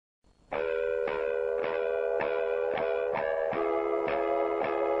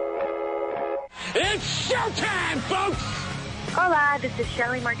It's showtime, folks! Hola, this is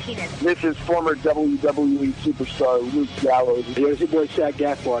Shelly Martinez. This is former WWE superstar Luke Gallows. Here's your boy Shaq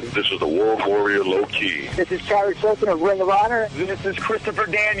Gaspard. This is the World Warrior Low Key. This is Charlie Sultan of Ring of Honor. This is Christopher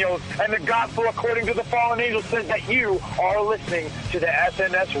Daniels, and the gospel according to the fallen angel says that you are listening to the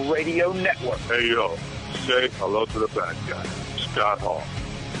SNS Radio Network. Hey, yo, say hello to the bad guy, Scott Hall.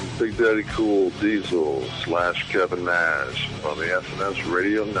 Big Daddy Cool Diesel / Kevin Nash on the SNS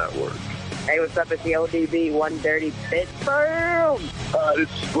Radio Network. Hey, what's up? It's the ODB 130 Pittsburgh. This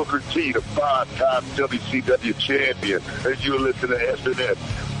is Booker T, the 5-time WCW champion, and you're listening to SNS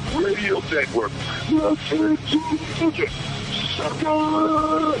Radio Network.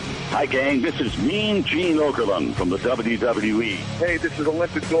 Hi, gang. This is Mean Gene Okerlund from the WWE. Hey, this is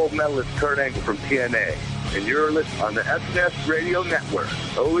Olympic gold medalist Kurt Angle from TNA, and you're listening on the SNS Radio Network.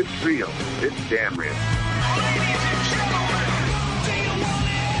 Oh, it's real. It's damn real.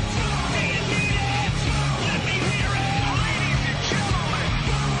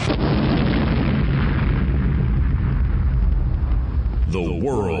 The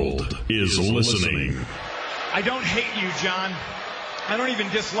world is listening. I don't hate you, John. I don't even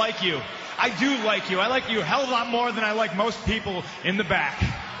dislike you. I do like you. I like you a hell of a lot more than I like most people in the back.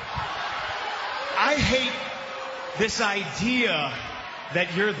 I hate this idea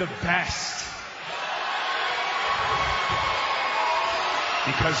that you're the best.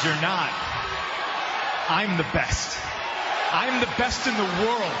 Because you're not. I'm the best. I'm the best in the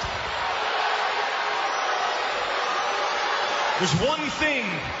world. There's one thing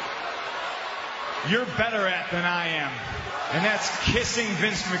you're better at than I am, and that's kissing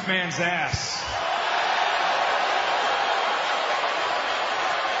Vince McMahon's ass.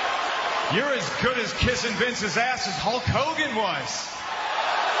 You're as good as kissing Vince's ass as Hulk Hogan was.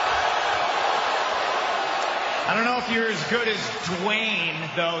 I don't know if you're as good as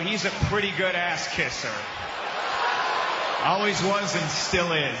Dwayne, though. He's a pretty good ass kisser. Always was and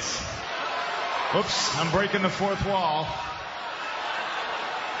still is. Oops, I'm breaking the fourth wall.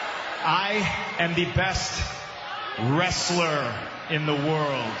 I am the best wrestler in the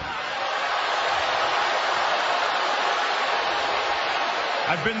world.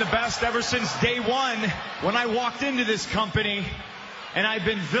 I've been the best ever since day one when I walked into this company, and I've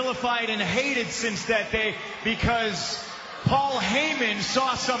been vilified and hated since that day because Paul Heyman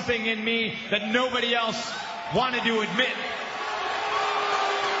saw something in me that nobody else wanted to admit.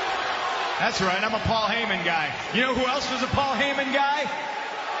 That's right, I'm a Paul Heyman guy. You know who else was a Paul Heyman guy?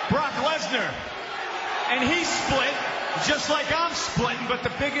 Brock Lesnar. And he's split, just like I'm splitting, but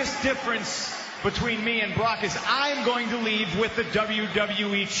the biggest difference between me and Brock is I'm going to leave with the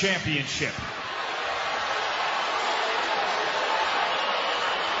WWE Championship.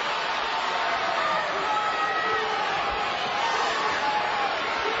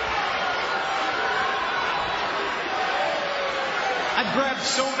 I've grabbed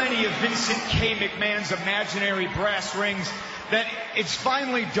so many of Vincent K. McMahon's imaginary brass rings that it's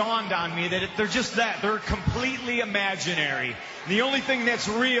finally dawned on me that they're just that. They're completely imaginary. The only thing that's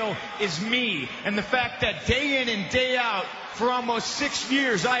real is me, and the fact that day in and day out for almost 6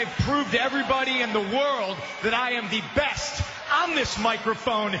 years I have proved to everybody in the world that I am the best on this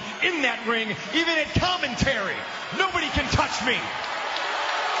microphone, in that ring, even at commentary. Nobody can touch me.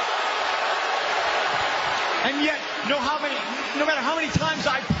 And yet, no matter how many times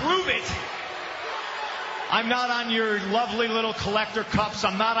I prove it, I'm not on your lovely little collector cups.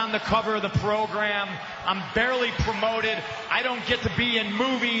 I'm not on the cover of the program. I'm barely promoted. I don't get to be in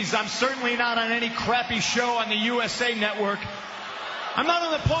movies. I'm certainly not on any crappy show on the USA Network. I'm not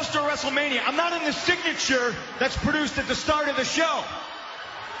on the poster of WrestleMania. I'm not in the signature that's produced at the start of the show.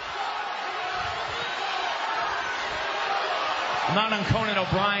 I'm not on Conan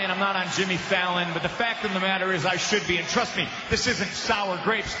O'Brien. I'm not on Jimmy Fallon. But the fact of the matter is I should be. And trust me, this isn't sour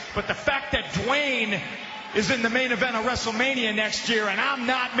grapes. But the fact that Dwayne is in the main event of WrestleMania next year and I'm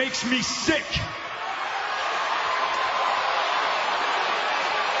not makes me sick.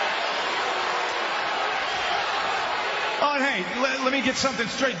 Oh, and hey, let me get something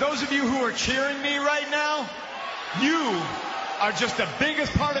straight. Those of you who are cheering me right now, you are just the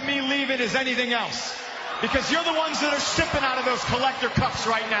biggest part of me leaving as anything else. Because you're the ones that are sipping out of those collector cups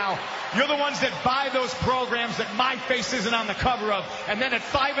right now. You're the ones that buy those programs that my face isn't on the cover of. And then at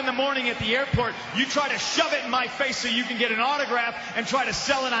 5 in the morning at the airport, you try to shove it in my face so you can get an autograph and try to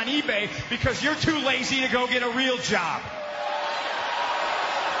sell it on eBay because you're too lazy to go get a real job.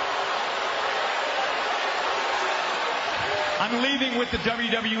 I'm leaving with the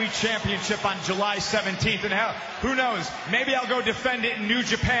WWE Championship on July 17th. And hell, who knows? Maybe I'll go defend it in New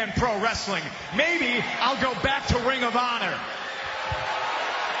Japan Pro Wrestling. Maybe I'll go back to Ring of Honor.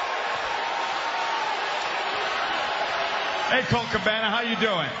 Hey, Colt Cabana, how you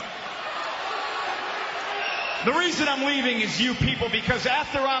doing? The reason I'm leaving is you people, because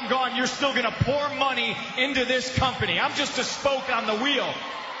after I'm gone, you're still going to pour money into this company. I'm just a spoke on the wheel.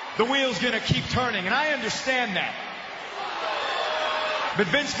 The wheel's going to keep turning, and I understand that. But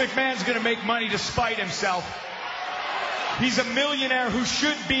Vince McMahon's going to make money to spite himself. He's a millionaire who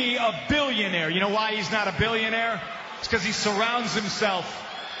should be a billionaire. You know why he's not a billionaire? It's because he surrounds himself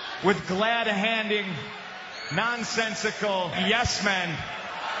with glad-handing, nonsensical yes men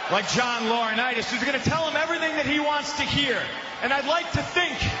like John Laurinaitis, who's going to tell him everything that he wants to hear. And I'd like to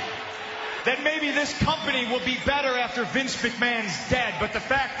think that maybe this company will be better after Vince McMahon's dead. But the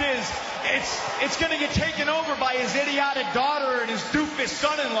fact is, it's going to get taken over by his idiotic daughter and his doofus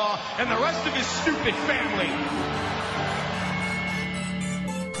son-in-law and the rest of his stupid family.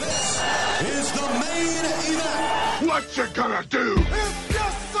 This is the main event. What you gonna do? It's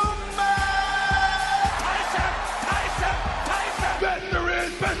just a match. Tyson! Best there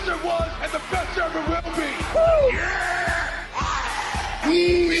is, best there was, and the best there ever will be. Woo! Yeah! Ooh,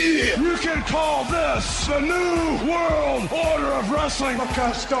 yeah! You can call this the New World Order of Wrestling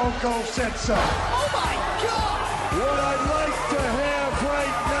because Stone Cold said so. Oh my God! What I'd like to have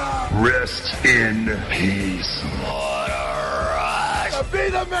right now. Rest in peace. Be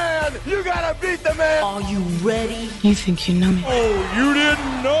the man! You gotta beat the man! Are you ready? You think you know me? Oh, you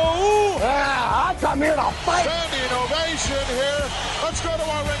didn't know? I come here to fight! Standing ovation here. Let's go to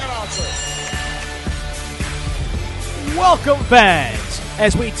our ring announcer. Welcome, fans,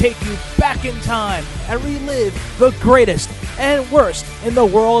 as we take you back in time and relive the greatest and worst in the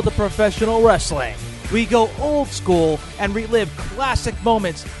world of professional wrestling. We go old school and relive classic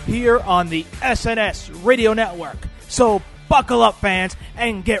moments here on the SNS Radio Network. So buckle up, fans,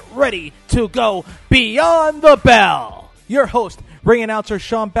 and get ready to go beyond the bell. Your host, ring announcer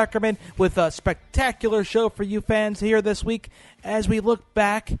Sean Beckerman, with a spectacular show for you fans here this week as we look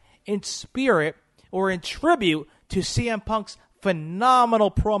back in spirit or in tribute to CM Punk's phenomenal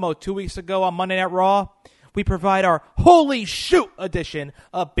promo 2 weeks ago on Monday Night Raw. We provide our Holy Shoot edition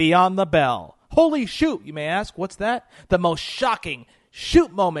of Beyond the Bell. Holy Shoot, you may ask, what's that? The most shocking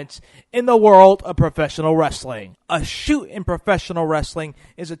shoot moments in the world of professional wrestling. A shoot in professional wrestling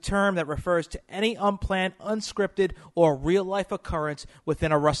is a term that refers to any unplanned, unscripted, or real-life occurrence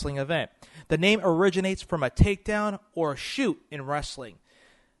within a wrestling event. The name originates from a takedown or a shoot in wrestling.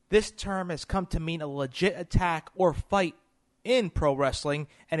 This term has come to mean a legit attack or fight in pro wrestling,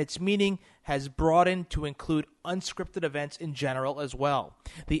 and its meaning has broadened to include unscripted events in general as well.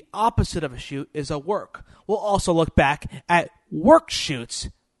 The opposite of a shoot is a work. We'll also look back at work shoots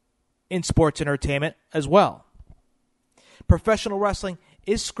in sports entertainment as well. Professional wrestling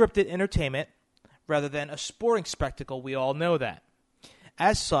is scripted entertainment rather than a sporting spectacle. We all know that.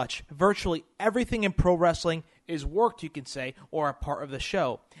 As such, virtually everything in pro wrestling is worked, you can say, or a part of the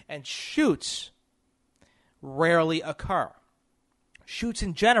show, and shoots rarely occur. Shoots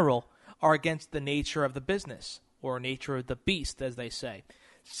in general are against the nature of the business, or nature of the beast, as they say.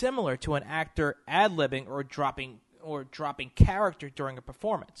 Similar to an actor ad-libbing or dropping character during a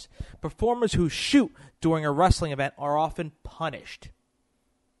performance. Performers who shoot during a wrestling event are often punished,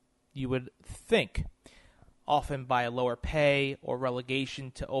 you would think, often by a lower pay or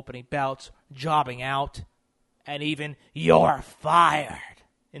relegation to opening bouts, jobbing out, and even you're fired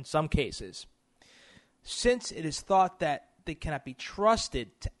in some cases. Since it is thought that they cannot be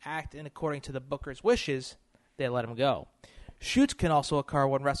trusted to act in according to the booker's wishes, they let him go. Shoots can also occur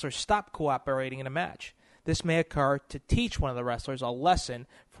when wrestlers stop cooperating in a match. This may occur to teach one of the wrestlers a lesson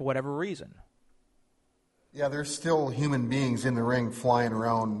for whatever reason. Yeah, there's still human beings in the ring flying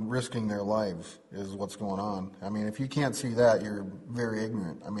around risking their lives is what's going on. I mean, if you can't see that, you're very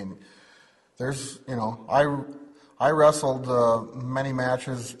ignorant. I mean, there's, I wrestled many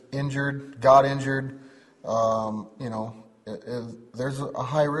matches, got injured, there's a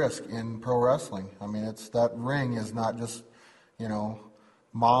high risk in pro wrestling. I mean, that ring is not just,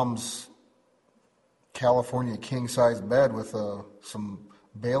 mom's California king-size bed with some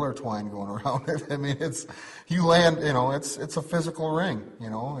baler twine going around it. I mean, it's a physical ring,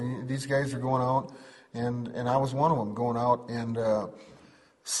 These guys are going out, and I was one of them, going out and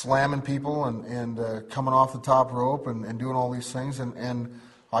slamming people and coming off the top rope and doing all these things, and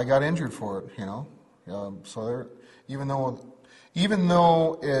I got injured for it, So even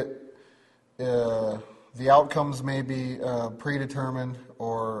though the outcomes may be predetermined,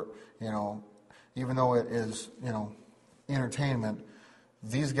 or even though it is entertainment,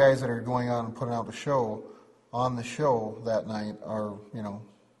 these guys that are going on and putting out the show on the show that night are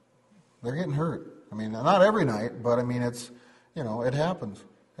they're getting hurt. I mean, not every night, but I mean it happens.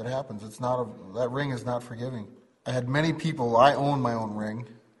 It happens. It's not that ring is not forgiving. had many people. I own my own ring,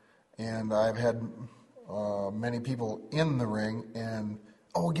 and I've had many people in the ring, and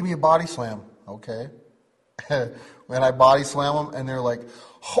give me a body slam, okay? When I body slam them, and they're like,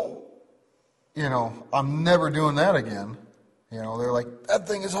 I'm never doing that again. They're like, that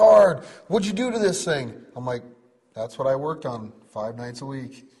thing is hard. What'd you do to this thing? I'm like, that's what I worked on 5 nights a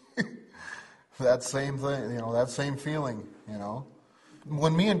week. That same thing, that same feeling,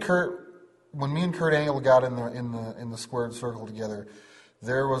 When me and Kurt Angle got in the squared circle together,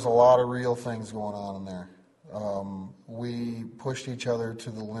 there was a lot of real things going on in there. We pushed each other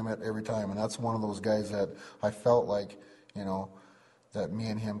to the limit every time, and that's one of those guys that I felt like, that me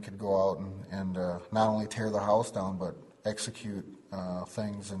and him could go out and not only tear the house down, but execute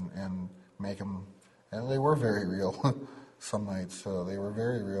things and make them, and they were very real. Some nights they were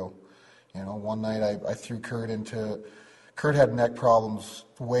very real. One night I threw Kurt had neck problems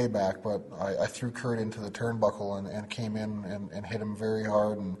way back, but I threw Kurt into the turnbuckle and came in and hit him very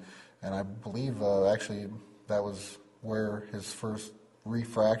hard, and I believe actually that was where his first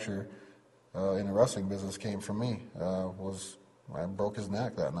refracture in the wrestling business came from me. Was I broke his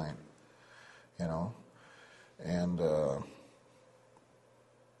neck that night, and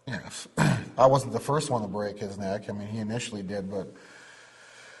yes, I wasn't the first one to break his neck. I mean, he initially did, but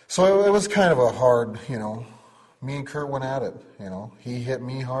so it was kind of a hard, me and Kurt went at it, He hit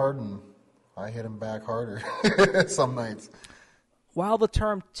me hard, and I hit him back harder some nights. While the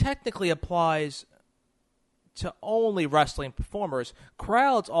term technically applies to only wrestling performers,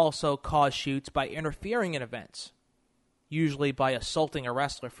 crowds also cause shoots by interfering in events, usually by assaulting a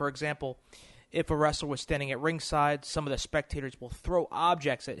wrestler. For example, if a wrestler was standing at ringside, some of the spectators will throw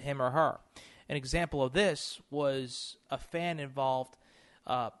objects at him or her. An example of this was a fan involved.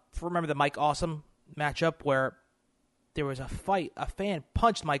 Remember the Mike Awesome matchup where there was a fight? A fan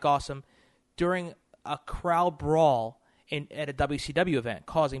punched Mike Awesome during a crowd brawl at a WCW event,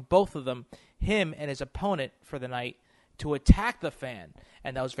 causing both of them, him and his opponent for the night, to attack the fan.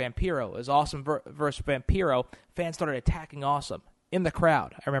 And that was Vampiro. It was Awesome versus Vampiro. Fans started attacking Awesome in the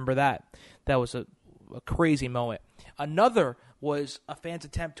crowd. I remember that. That was a crazy moment. Another was a fan's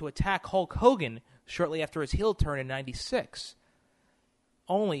attempt to attack Hulk Hogan shortly after his heel turn in '96,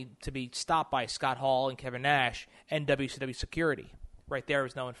 only to be stopped by Scott Hall and Kevin Nash and WCW security. Right there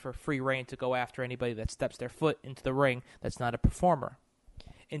is known for free reign to go after anybody that steps their foot into the ring that's not a performer.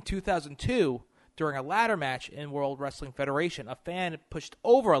 In 2002, during a ladder match in World Wrestling Federation, a fan pushed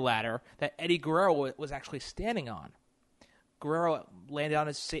over a ladder that Eddie Guerrero was actually standing on. Guerrero landed on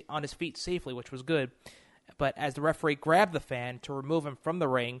his feet safely, which was good. But as the referee grabbed the fan to remove him from the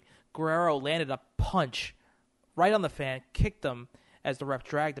ring, Guerrero landed a punch right on the fan, kicked him as the ref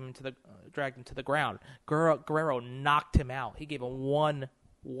dragged him to the ground. Guerrero knocked him out. He gave him one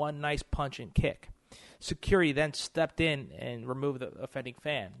nice punch and kick. Security then stepped in and removed the offending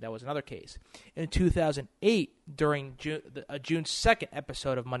fan. That was another case. In 2008, during a June 2nd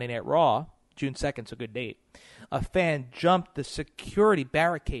episode of Monday Night Raw, June 2nd's a good date, a fan jumped the security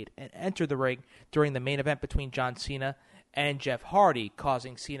barricade and entered the ring during the main event between John Cena and Jeff Hardy,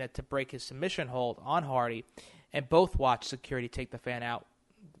 causing Cena to break his submission hold on Hardy, and both watched security take the fan out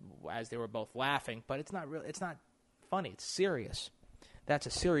as they were both laughing. But it's not real. It's not funny. It's serious. That's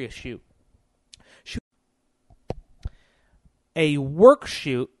a serious shoot. A work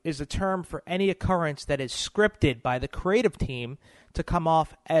shoot is a term for any occurrence that is scripted by the creative team to come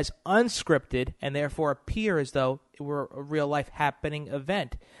off as unscripted and therefore appear as though it were a real-life happening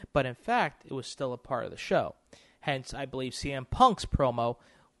event, but in fact, it was still a part of the show. Hence, I believe CM Punk's promo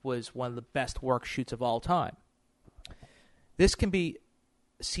was one of the best work shoots of all time. This can be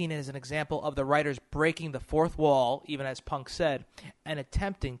seen as an example of the writers breaking the fourth wall, even as Punk said, and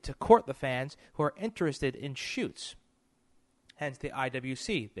attempting to court the fans who are interested in shoots. Hence the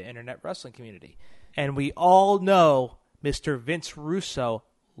IWC, the Internet Wrestling Community. And we all know Mr. Vince Russo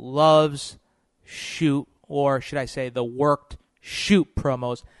loves shoot, or should I say the worked shoot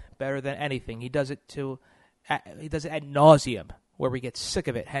promos better than anything. He does it ad nauseum, where we get sick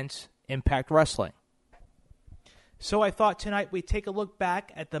of it, hence Impact Wrestling. So I thought tonight we'd take a look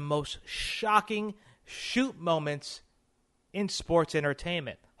back at the most shocking shoot moments in sports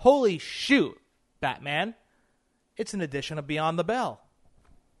entertainment. Holy shoot, Batman. It's an edition of Beyond the Bell.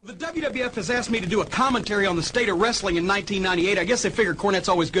 The WWF has asked me to do a commentary on the state of wrestling in 1998. I guess they figured Cornette's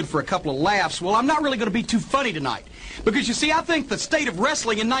always good for a couple of laughs. Well, I'm not really going to be too funny tonight. Because, you see, I think the state of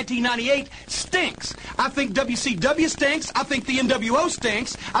wrestling in 1998 stinks. I think WCW stinks. I think the NWO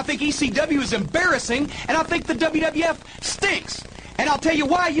stinks. I think ECW is embarrassing. And I think the WWF stinks. And I'll tell you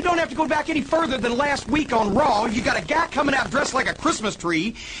why. You don't have to go back any further than last week on Raw. You got a guy coming out dressed like a Christmas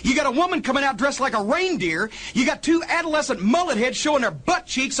tree. You got a woman coming out dressed like a reindeer. You got two adolescent mullet heads showing their butt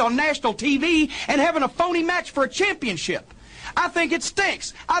cheeks on national TV and having a phony match for a championship. I think it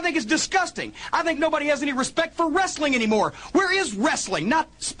stinks. I think it's disgusting. I think nobody has any respect for wrestling anymore. Where is wrestling? Not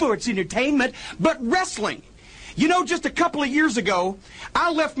sports entertainment, but wrestling. You know, just a couple of years ago,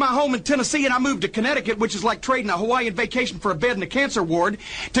 I left my home in Tennessee and I moved to Connecticut, which is like trading a Hawaiian vacation for a bed in a cancer ward,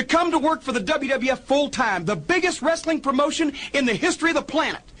 to come to work for the WWF full-time, the biggest wrestling promotion in the history of the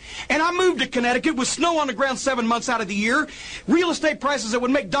planet. And I moved to Connecticut with snow on the ground 7 months out of the year, real estate prices that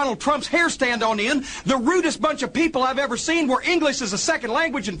would make Donald Trump's hair stand on end, the rudest bunch of people I've ever seen, where English is a second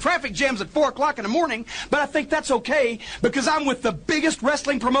language and traffic jams at 4 o'clock in the morning. But I think that's okay because I'm with the biggest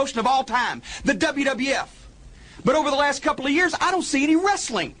wrestling promotion of all time, the WWF. But over the last couple of years, I don't see any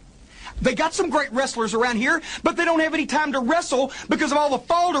wrestling. They got some great wrestlers around here, but they don't have any time to wrestle because of all the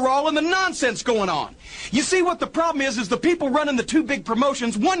falderall and the nonsense going on. You see, what the problem is the people running the two big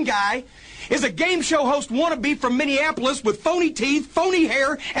promotions, one guy is a game show host wannabe from Minneapolis with phony teeth, phony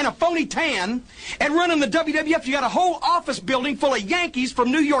hair, and a phony tan. And running the WWF, you got a whole office building full of Yankees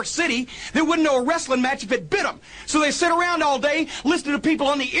from New York City that wouldn't know a wrestling match if it bit them. So they sit around all day listening to people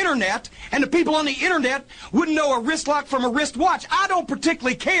on the internet, and the people on the internet wouldn't know a wrist lock from a wrist watch. I don't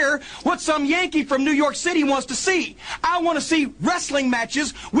particularly care what some Yankee from New York City wants to see. I want to see wrestling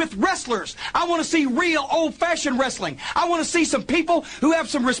matches with wrestlers. I want to see real old-fashioned wrestling. I want to see some people who have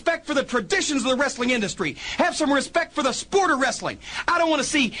some respect for the traditions of the wrestling industry, have some respect for the sport of wrestling. I don't want to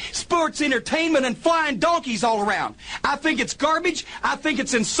see sports entertainment and flying donkeys all around. I think it's garbage, I think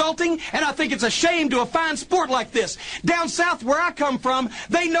it's insulting, and I think it's a shame to a fine sport like this. Down south where I come from,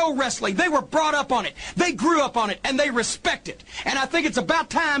 they know wrestling. They were brought up on it. They grew up on it, and they respect it. And I think it's about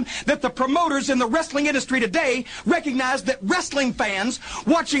time that the promoters in the wrestling industry today recognize that wrestling fans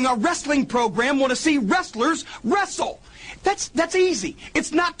watching a wrestling program want to see wrestlers wrestle. That's easy.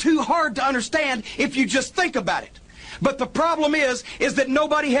 It's not too hard to understand if you just think about it. But the problem is that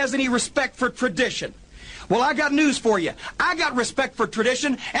nobody has any respect for tradition. Well, I got news for you. I got respect for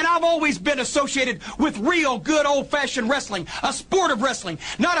tradition, and I've always been associated with real good old-fashioned wrestling, a sport of wrestling,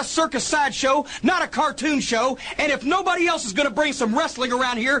 not a circus sideshow, not a cartoon show. And if nobody else is going to bring some wrestling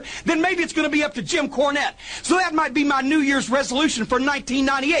around here, then maybe it's going to be up to Jim Cornette. So that might be my New Year's resolution for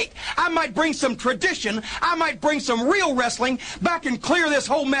 1998. I might bring some tradition, I might bring some real wrestling back and clear this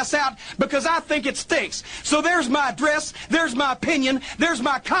whole mess out because I think it stinks. So there's my address, there's my opinion, there's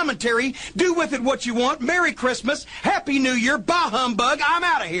my commentary. Do with it what you want. Merry Christmas, Happy New Year, bah humbug, I'm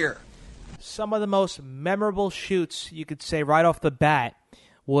out of here. Some of the most memorable shoots, you could say right off the bat,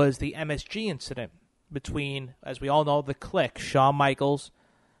 was the MSG incident between, as we all know, the Clique, Shawn Michaels,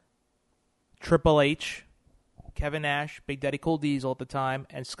 Triple H, Kevin Nash, Big Daddy Cool Diesel at the time,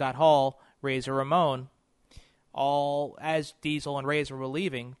 and Scott Hall, Razor Ramon. All as Diesel and Razor were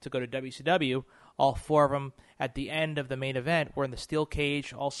leaving to go to WCW, all four of them at the end of the main event were in the steel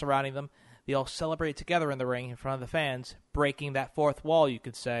cage, all surrounding them. They all celebrated together in the ring in front of the fans, breaking that fourth wall, you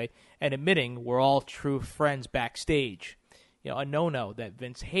could say, and admitting we're all true friends backstage. You know, a no-no that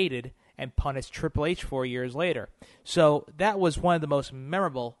Vince hated and punished Triple H 4 years later. So that was one of the most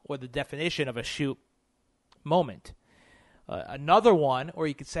memorable, or the definition of a shoot moment. Another one, or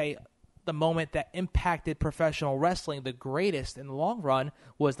you could say the moment that impacted professional wrestling the greatest in the long run,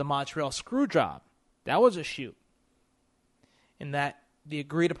 was the Montreal Screwjob. That was a shoot. In that the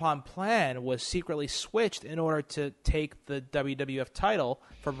agreed-upon plan was secretly switched in order to take the WWF title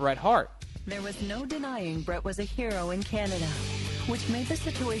from Bret Hart. There was no denying Bret was a hero in Canada, which made the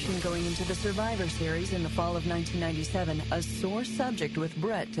situation going into the Survivor Series in the fall of 1997 a sore subject with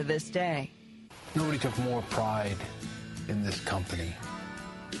Bret to this day. Nobody took more pride in this company.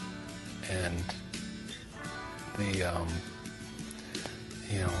 And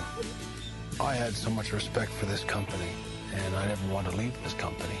I had so much respect for this company, and I never wanted to leave this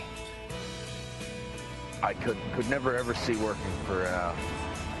company. I could never ever see working for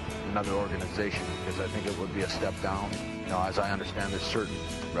another organization because I think it would be a step down. You know, as I understand, there's certain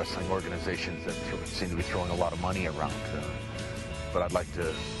wrestling organizations that seem to be throwing a lot of money around. But I'd like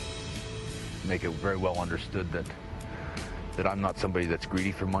to make it very well understood that I'm not somebody that's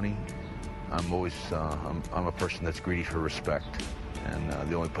greedy for money. I'm always I'm a person that's greedy for respect. And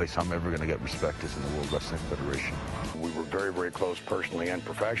the only place I'm ever going to get respect is in the World Wrestling Federation. We were very, very close personally and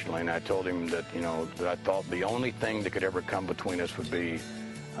professionally, and I told him that, that I thought the only thing that could ever come between us would be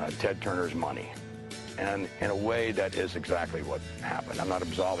Ted Turner's money. And in a way, that is exactly what happened. I'm not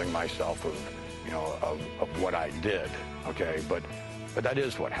absolving myself of what I did, okay, but that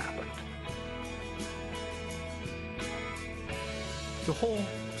is what happened. The whole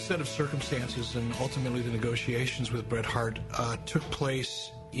set of circumstances and ultimately the negotiations with Bret Hart took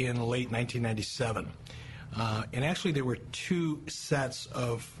place in late 1997. And actually there were two sets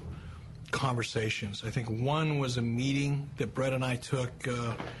of conversations. I think one was a meeting that Bret and I took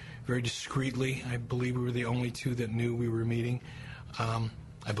very discreetly. I believe we were the only two that knew we were meeting.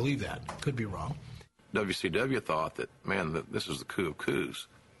 I believe that. Could be wrong. WCW thought that, man, this is the coup of coups.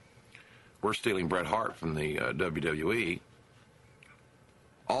 We're stealing Bret Hart from the WWE.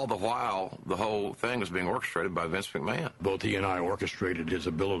 All the while, the whole thing was being orchestrated by Vince McMahon. Both he and I orchestrated his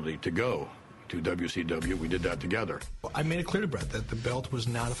ability to go to WCW. We did that together. I made it clear to Bret that the belt was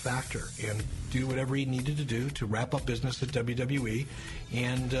not a factor and do whatever he needed to do to wrap up business at WWE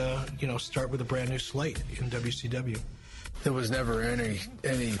and, start with a brand new slate in WCW. There was never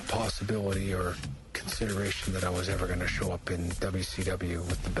any possibility or consideration that I was ever going to show up in WCW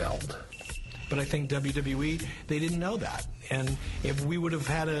with the belt. But I think WWE, they didn't know that. And if we would have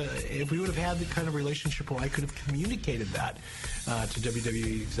had the kind of relationship where I could have communicated that to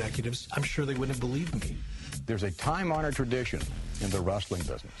WWE executives, I'm sure they wouldn't have believed me. There's a time-honored tradition in the wrestling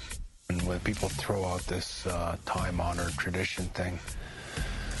business. And when people throw out this time-honored tradition thing,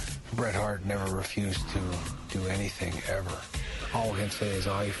 Bret Hart never refused to do anything ever. All I can say is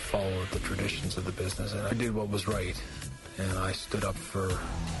I followed the traditions of the business and I did what was right. And I stood up for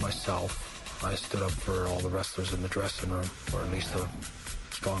myself. I stood up for all the wrestlers in the dressing room, or at least a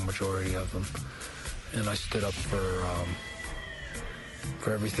strong majority of them. And I stood up for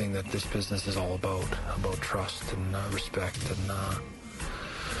everything that this business is all about trust and respect. And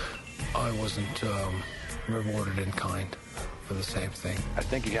I wasn't rewarded in kind for the same thing. I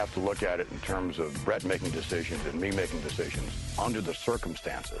think you have to look at it in terms of Bret making decisions and me making decisions under the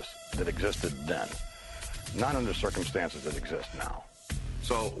circumstances that existed then, not under circumstances that exist now.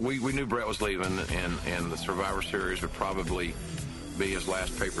 So we knew Bret was leaving, and the Survivor Series would probably be his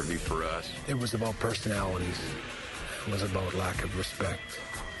last pay-per-view for us. It was about personalities. It was about lack of respect.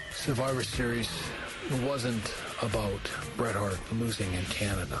 Survivor Series wasn't about Bret Hart losing in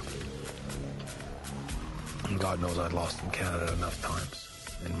Canada. And God knows I'd lost in Canada enough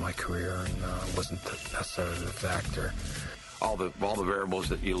times in my career, and it wasn't necessarily the factor. All the variables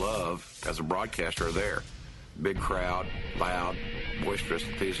that you love as a broadcaster are there. Big crowd, loud, boisterous,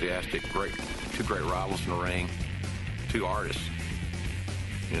 enthusiastic, two great rivals in the ring, two artists.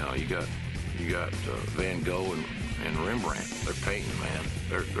 You got Van Gogh and Rembrandt. They're painting, man.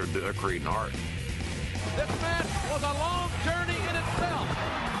 They're creating art. This match was a long journey in itself.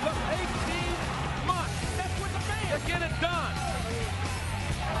 Took 18 months to get it done.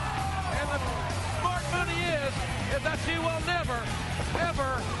 And the smart money is that you will never,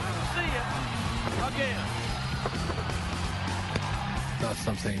 ever see it again. Not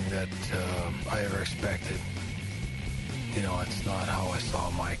something that I ever expected. It's not how I saw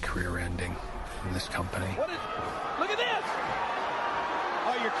my career ending in this company. Look at this!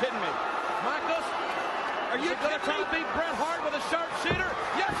 Oh, you're kidding me. Marcos, are you going to try to beat Bret Hart with a sharpshooter?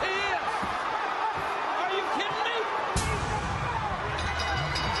 Yes, he is! Are you kidding me?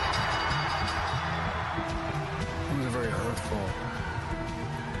 It was a very hurtful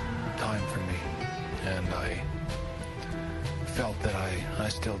time for me, and I felt that I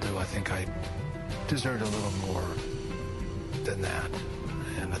still do. I think I deserved a little more than that,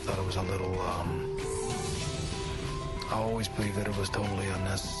 and I thought it was a little, I always believed that it was totally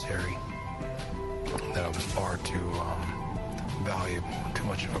unnecessary, that I was far too valuable, too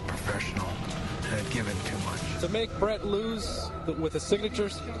much of a professional, and had given too much. To make Bret lose with a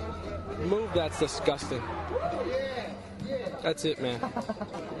signatures move, that's disgusting. That's it, man.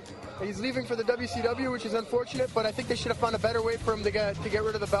 He's leaving for the WCW, which is unfortunate, but I think they should have found a better way for him to get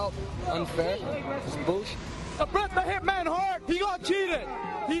rid of the belt. Unfair. It's bullshit. Bret the Hitman Hart, he got cheated.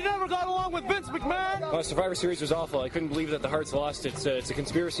 He never got along with Vince McMahon. Survivor Series was awful. I couldn't believe that the Harts lost. It's a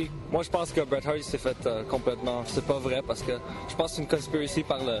conspiracy. Moi, je pense que Bret Hart s'est fait complètement. C'est pas vrai parce que je pense que c'est une conspiracy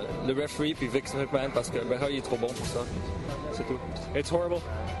par le referee puis Vince McMahon parce que Bret Hart est trop bon pour ça. C'est tout. It's horrible.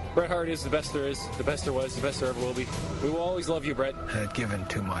 Bret Hart is the best there is, the best there was, the best there ever will be. We will always love you, Bret. I had given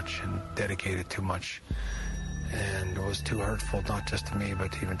too much and dedicated too much. And it was too hurtful, not just to me,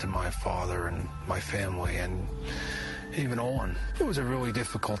 but even to my father and my family and even Owen. It was a really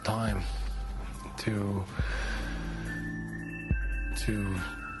difficult time to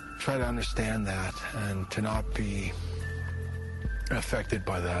try to understand that and to not be affected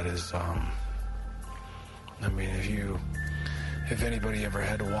by that is, if anybody ever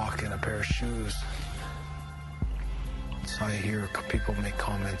had to walk in a pair of shoes, so I hear people make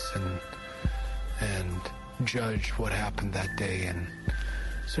comments and judge what happened that day and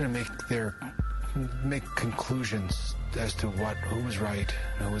sort of make their make conclusions as to who was right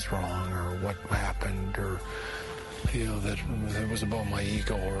and who was wrong, or what happened, or that it was about my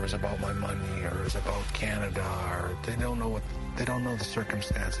ego, or it was about my money, or it was about Canada, or they don't know the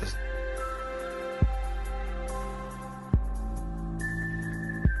circumstances.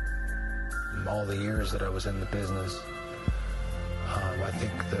 All the years that I was in the business, I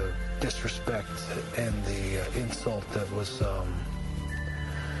think the disrespect and the insult that was,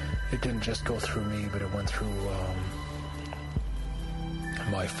 it didn't just go through me, but it went through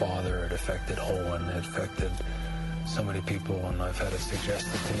my father. It affected Owen. It affected so many people, and I've had it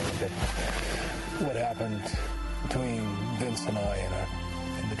suggested to me that what happened between Vince and I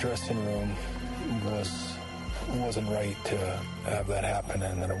in the dressing room wasn't right to have that happen,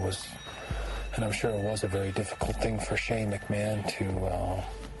 and that it was. And I'm sure it was a very difficult thing for Shane McMahon to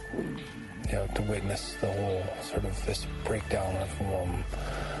witness the whole sort of this breakdown of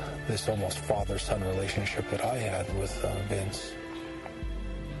this almost father-son relationship that I had with Vince.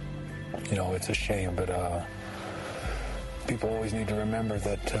 It's a shame, but people always need to remember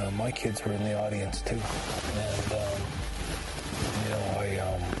that my kids were in the audience too,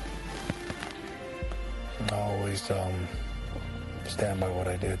 and I always stand by what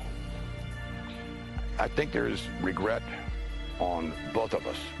I did. I think there's regret on both of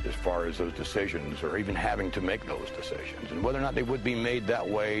us as far as those decisions, or even having to make those decisions. And whether or not they would be made that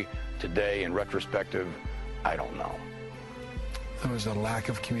way today in retrospective, I don't know. There was a lack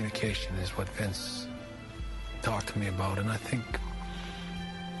of communication is what Vince talked to me about, and I think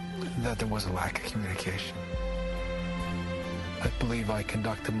that there was a lack of communication. I believe I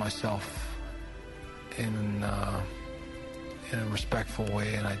conducted myself in a respectful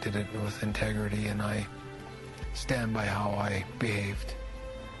way, and I did it with integrity, and I stand by how I behaved,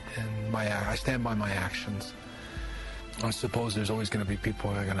 and I stand by my actions. I suppose there's always going to be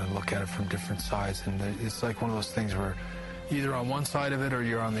people who are going to look at it from different sides, and it's like one of those things where either on one side of it or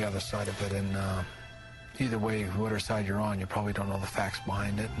you're on the other side of it, and either way, whatever side you're on, you probably don't know the facts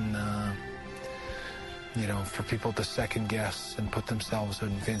behind it, and for people to second guess and put themselves in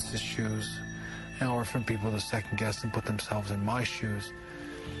Vince's shoes, or for people to second guess and put themselves in my shoes,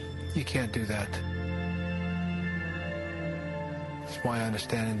 you can't do that. It's my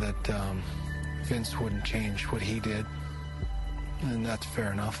understanding that Vince wouldn't change what he did, and that's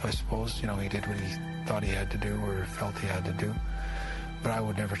fair enough, I suppose. He did what he thought he had to do or felt he had to do, but I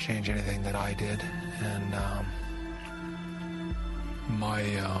would never change anything that I did, and my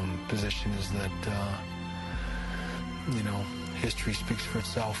position is that, history speaks for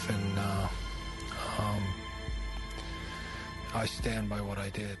itself, and I stand by what I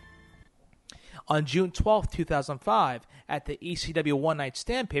did. On June 12, 2005, at the ECW One Night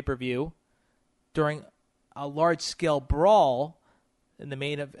Stand pay-per-view, during a large-scale brawl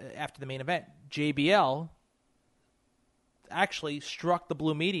after the main event, JBL actually struck the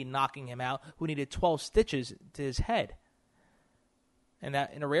Blue Meanie, knocking him out, who needed 12 stitches to his head. And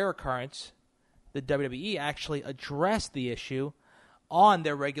that, in a rare occurrence, the WWE actually addressed the issue on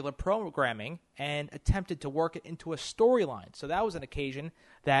their regular programming and attempted to work it into a storyline. So that was an occasion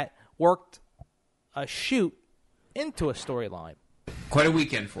that worked a shoot into a storyline. Quite a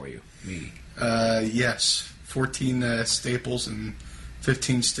weekend for you, Meanie. Yes. 14 staples and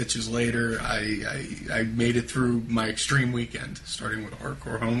 15 stitches later, I made it through my extreme weekend, starting with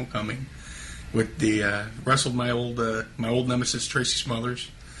Hardcore Homecoming, with the wrestled my old nemesis Tracy Smothers.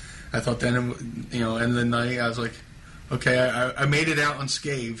 I thought then, end of the night, I was like, okay, I made it out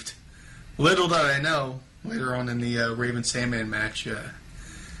unscathed. Little did I know, later on in the Raven Sandman match,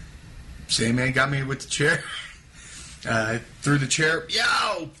 Sandman got me with the chair. Threw the chair,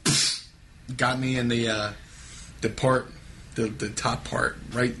 got me in the top part,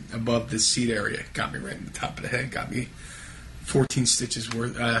 right above the seat area. Got me right in the top of the head. Got me 14 stitches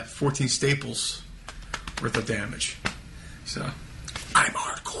worth, 14 staples worth of damage. So, I'm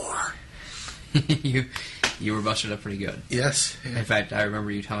hardcore. You were busted up pretty good. Yes. Yeah. In fact, I remember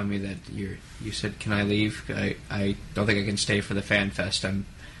you telling me that you said, "Can I leave? I don't think I can stay for the fan fest. I'm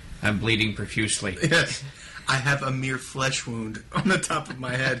bleeding profusely." Yes. I have a mere flesh wound on the top of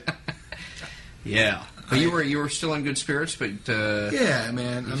my head. Yeah. But you were still in good spirits, but yeah,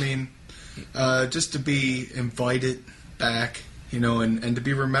 man. I mean, just to be invited back, and to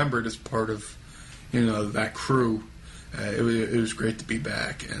be remembered as part of, that crew, it was great to be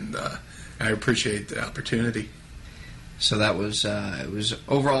back, and I appreciate the opportunity. So that was it was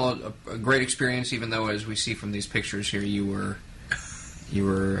overall a great experience, even though, as we see from these pictures here, you were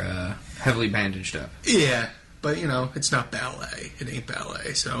heavily bandaged up. Yeah, but it's not ballet. It ain't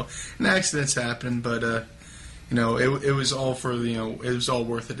ballet. So accidents happen, but it was all for it was all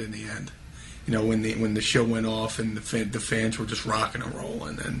worth it in the end. when the show went off and the fans were just rocking and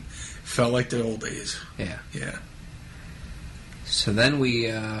rolling, and felt like the old days. Yeah. Yeah. So then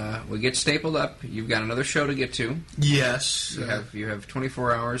we get stapled up. You've got another show to get to. Yes. You have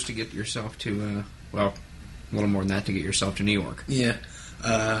 24 hours to get yourself to a little more than that to get yourself to New York. Yeah.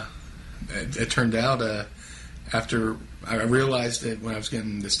 It turned out after I realized that when I was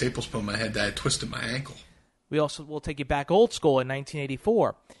getting the staples put in my head that I had twisted my ankle. We also will take you back old school in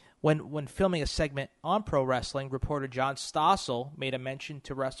 1984. When filming a segment on pro wrestling, reporter John Stossel made a mention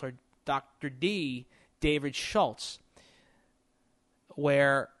to wrestler Dr. D, David Schultz,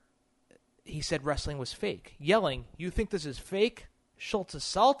 where he said wrestling was fake, yelling, "You think this is fake?" Schultz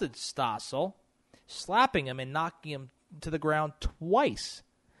assaulted Stossel, slapping him and knocking him to the ground twice.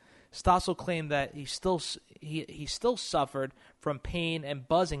 Stossel claimed that he still suffered from pain and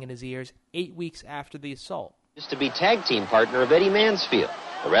buzzing in his ears 8 weeks after the assault. Used to be tag team partner of Eddie Mansfield,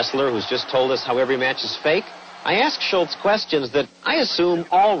 a wrestler who's just told us how every match is fake. I asked Schultz questions that I assume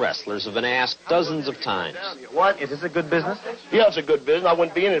all wrestlers have been asked dozens of times. What? Is this a good business? Yeah, it's a good business. I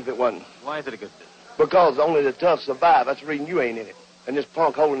wouldn't be in it if it wasn't. Why is it a good business? Because only the tough survive. That's the reason you ain't in it. And this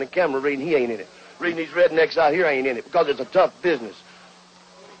punk holding the camera reading he ain't in it. Reading these rednecks out here ain't in it. Because it's a tough business.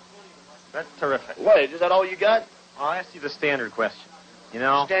 That's terrific. What, is that all you got? I'll ask you the standard question. You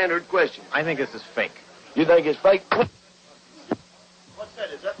know? Standard question. I think this is fake. You think it's fake? What's that?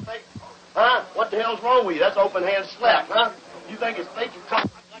 Is that fake? Huh? What the hell's wrong with you? That's open hand slap, huh? You think it's fake? You talk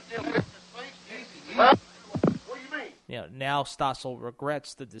like them. It's fake? Huh? What do you mean? Now Stossel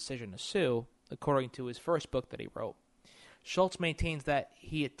regrets the decision to sue, according to his first book that he wrote. Schultz maintains that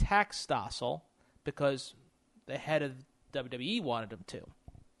he attacked Stossel because the head of WWE wanted him to.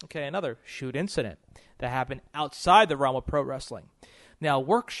 Okay, another shoot incident that happened outside the realm of pro wrestling. Now,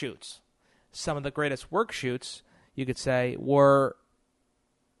 work shoots. Some of the greatest work shoots, you could say, were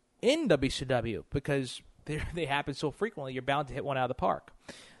in WCW because they happen so frequently, you're bound to hit one out of the park.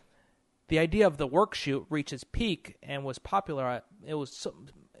 The idea of the work shoot reached its peak and was popular. It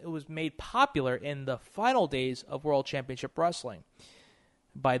was made popular in the final days of World Championship Wrestling.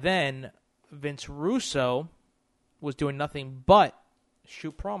 By then, Vince Russo was doing nothing but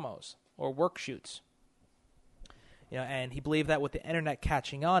shoot promos or work shoots. And he believed that with the internet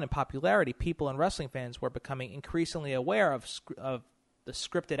catching on in popularity, people and wrestling fans were becoming increasingly aware of the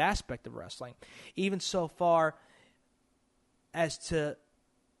scripted aspect of wrestling, even so far as to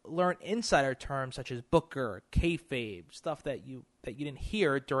learn insider terms such as booker, kayfabe, stuff that you didn't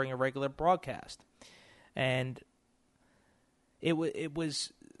hear during a regular broadcast. And it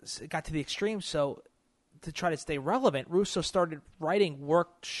got to the extreme. So to try to stay relevant, Russo started writing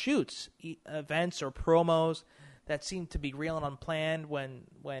work shoots, events or promos that seemed to be real and unplanned when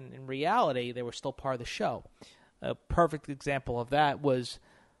in reality they were still part of the show. A perfect example of that was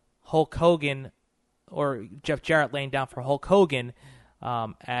Hulk Hogan or Jeff Jarrett laying down for Hulk Hogan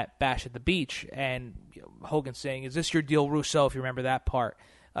at Bash at the Beach, and Hogan saying, "Is this your deal, Russo?" If you remember that part.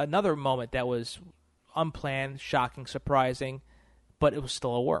 Another moment that was unplanned, shocking, surprising, but it was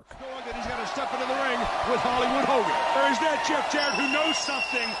still a work. He's got to step into the ring with Hollywood Hogan. Or is that Jeff Jarrett who knows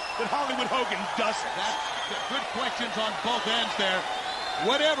something that Hollywood Hogan doesn't? That's good questions on both ends there.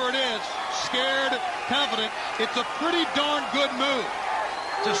 Whatever it is, scared, confident, it's a pretty darn good move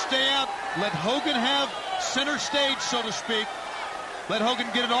to stay out, let Hogan have center stage, so to speak. Let Hogan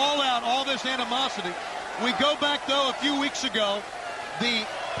get it all out, all this animosity. We go back, though, a few weeks ago, the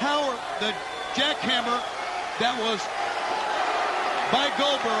power, the jackhammer that was by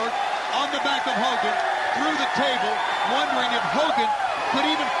Goldberg on the back of Hogan through the table, wondering if Hogan could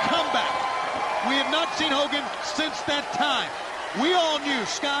even come back. We have not seen Hogan since that time. We all knew,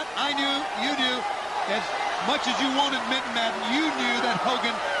 Scott, I knew, you knew, as much as you wanted Mint Madden, you knew that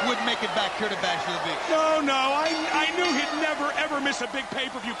Hogan would make it back here to Bash of the Beach. No, I knew he'd never, ever miss a big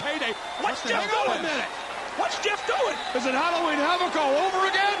pay-per-view payday. What's Jeff doing? What's Jeff doing? Is it Halloween Havoc all over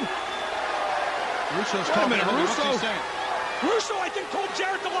again? Russo's Wait a minute, What's he Russo. saying? Russo, I think, told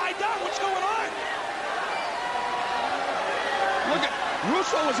Jarrett to lie down. What's going on? Look at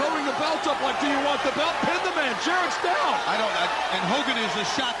Russo is holding the belt up like, do you want the belt? Pin the man. Jarrett's down. And Hogan is as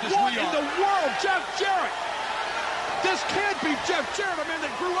shocked as what we are. What in the world? Jeff Jarrett. This can't be Jeff Jarrett, a man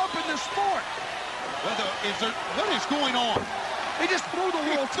that grew up in this sport. What is going on? He just threw the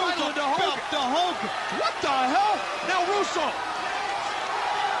world title into Hogan. To Hogan. What the hell? Now, Russo.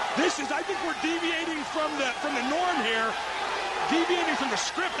 I think we're deviating from the norm here. Deviating from the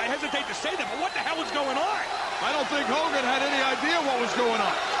script. I hesitate to say that, but what the hell is going on? I don't think Hogan had any idea what was going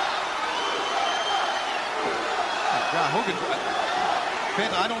on. God, Hogan,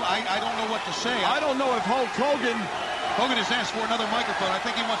 I don't know what to say. I don't know if Hulk Hogan Hogan has asked for another microphone. I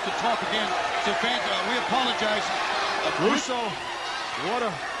think he wants to talk again. So fans, we apologize. Russo, what a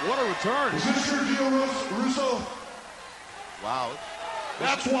return. Is this your deal, Russo? Wow.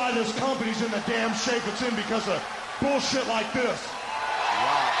 That's why this company's in the damn shape it's in, because of bullshit like this.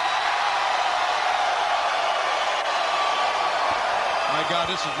 Wow. My God,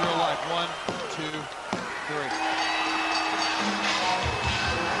 this is real life. 1, 2, 3.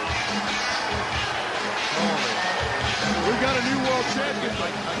 We got a new world champion.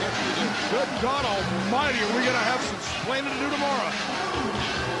 I guess we do. Good God Almighty, are we going to have some explaining to do tomorrow?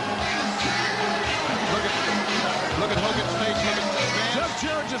 Look at Hogan's face. Look at the fans. Jeff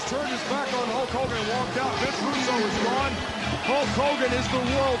Jarrett just turned his back on Hulk Hogan and walked out. Vince Russo is gone. Hulk Hogan is the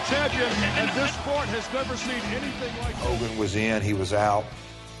world champion, and this sport has never seen anything like that. Hogan was in, he was out.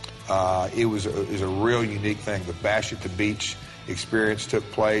 It was a real unique thing. The Bash at the Beach experience took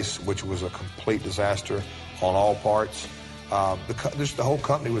place, which was a complete disaster on all parts. The whole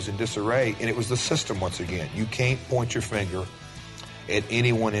company was in disarray, and it was the system once again. You can't point your finger at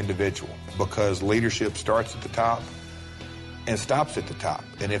any one individual, because leadership starts at the top and stops at the top.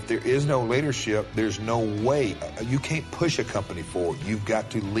 And if there is no leadership, there's no way. You can't push a company forward. You've got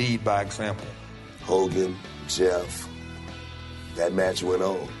to lead by example. Hogan, Jeff, that match went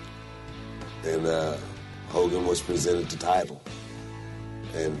on. And Hogan was presented the title.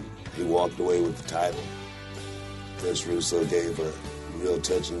 And he walked away with the title. Vince Russo gave a real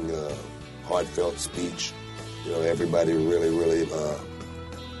touching, heartfelt speech. You know, everybody really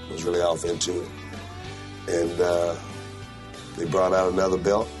was really off into it. And they brought out another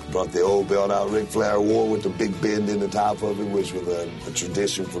belt, brought the old belt out Ric Flair wore with the big bend in the top of it, which was a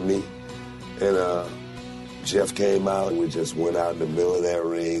tradition for me. And Jeff came out, and we just went out in the middle of that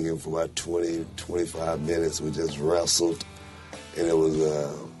ring, and for about 20, 25 minutes, we just wrestled. And it was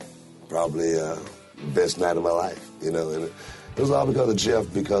probably the best night of my life, you know. And it was all because of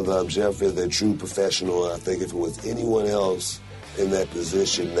Jeff, because Jeff is a true professional. I think if it was anyone else in that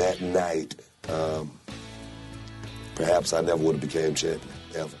position that night, perhaps I never would have became champion,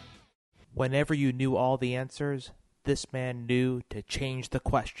 ever. Whenever you knew all the answers, this man knew to change the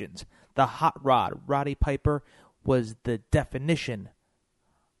questions. The Hot Rod, Roddy Piper, was the definition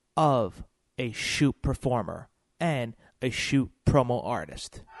of a shoot performer and a shoot promo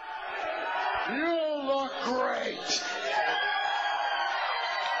artist. You look great.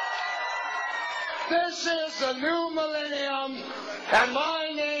 This is the new millennium, and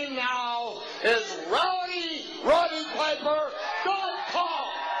my name now is Roddy Piper.com.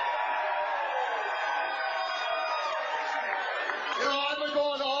 You know, I've been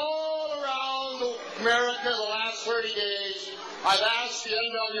going all around America the last 30 days. I've asked the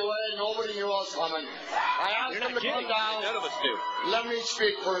NWA, nobody knew I was coming. I asked them to come down. None of us do. Let me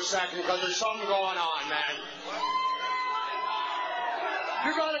speak for a second, because there's something going on, man.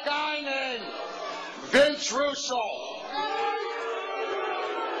 You got a guy named Vince Russo.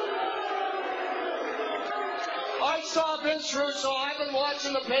 I saw Vince Russo. I've been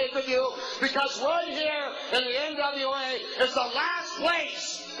watching the pay-per-view, because right here in the NWA is the last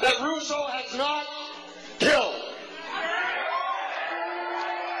place that Russo has not killed.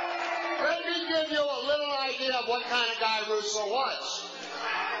 Let me give you a little idea of what kind of guy Russo was.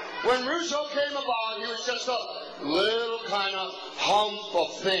 When Russo came about, he was just a little kind of hump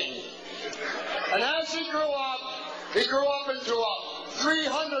of thing. And as he grew up into a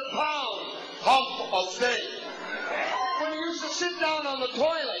 300-pound hump of thing. When he used to sit down on the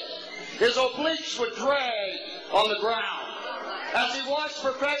toilet, his obliques would drag on the ground. As he watched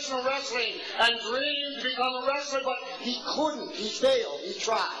professional wrestling and dreamed to become a wrestler, but he couldn't. He failed. He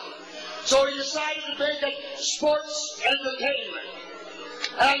tried. So he decided to make it sports entertainment.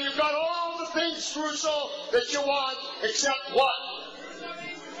 And you've got all the things, Russo, that you want, except what?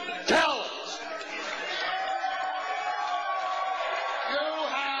 Talent. You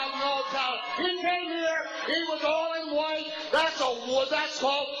have no talent. He came here, he was all in white. That's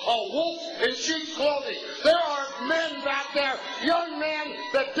called a wolf in sheep's clothing. There are men back there, young men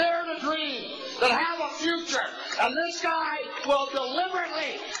that dare to dream, that have a future. And this guy will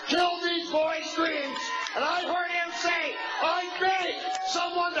deliberately kill these boys' dreams. And I heard him say, I beg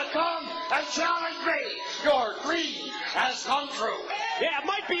someone to come and challenge me. Your dream has come true. Yeah, it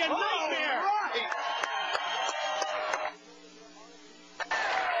might be a nightmare. Right.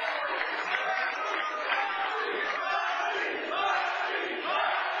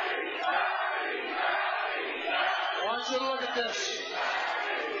 I want you to look at this.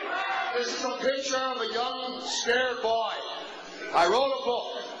 This is a picture of a young, scared boy. I wrote a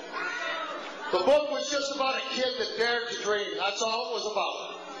book. The book was just about a kid that dared to dream. That's all it was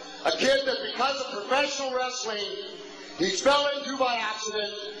about. A kid that, because of professional wrestling, he fell into by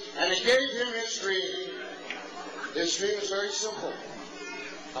accident, and it gave him his dream. His dream is very simple.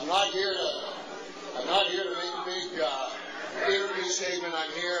 I'm not here to make a big interview statement.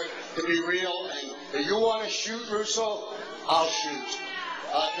 I'm here to be real. And if you want to shoot Russo, I'll shoot.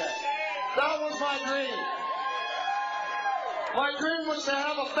 Okay. That was my dream. My dream was to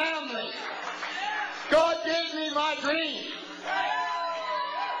have a family. God gave me my dream.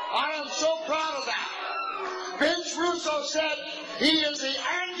 I am so proud of that. Vince Russo said he is the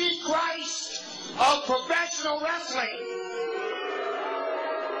Antichrist of professional wrestling.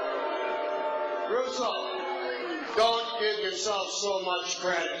 Russo, don't give yourself so much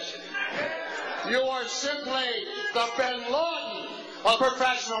credit. You are simply the Bin Laden of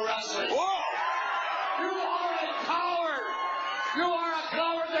professional wrestling. Whoa! You are a coward. You are a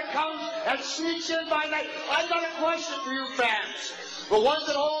coward that comes and sneaks in by night. I've got a question for you fans. The ones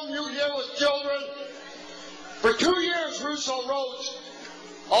at home, you here with children. For 2 years, Russo wrote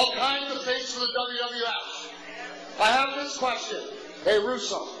all kinds of things for the WWF. I have this question. Hey,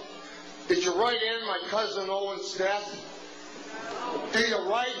 Russo, did you write in my cousin Owen's death? Did you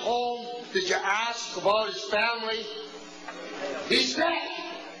write home? Did you ask about his family? He's dead.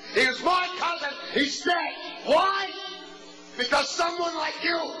 He was my cousin. He's dead. Why? Because someone like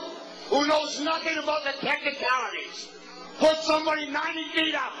you, who knows nothing about the technicalities, put somebody 90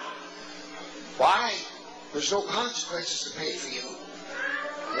 feet up. Why? There's no consequences to pay for you.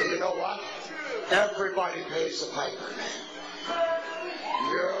 And you know what? Everybody pays the piper, man.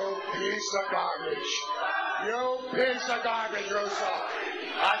 You piece of garbage. You piece of garbage, Russo.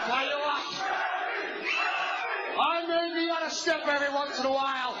 I tell you what. I may be on a step every once in a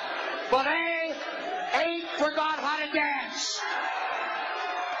while, but I ain't forgot how to dance.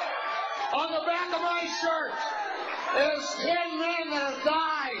 On the back of my shirt is 10 men that have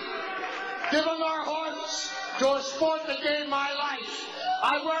died, giving their hearts to a sport that gave my life.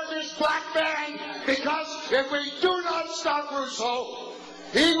 I wear this black band because if we do not stop Russo,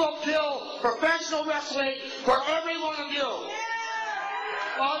 he will kill professional wrestling for every one of you.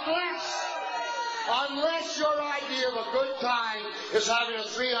 Unless your idea of a good time is having a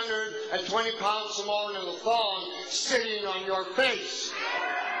 320-pound Samoan in the thong sitting on your face.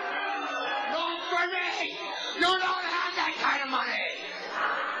 Not for me! You don't have that kind of money!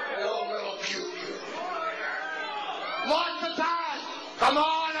 You little puke. Lock the time! Come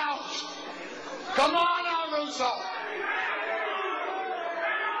on out! Come on out, Russo!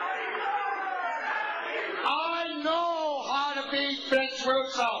 I know how to beat Vince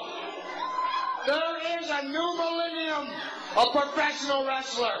Russo. There is a new millennium of professional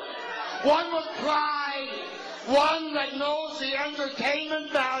wrestler. One with pride, one that knows the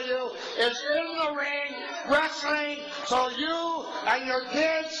entertainment value is in the ring, wrestling, so you and your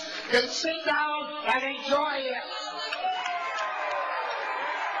kids can sit down and enjoy it.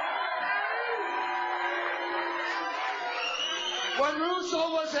 When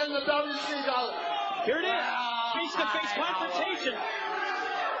Russo was in the WCW, here it is, face-to-face confrontation.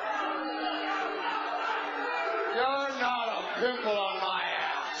 You're not a pimple on my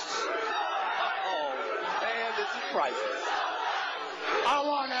ass. Oh, man, this is priceless. I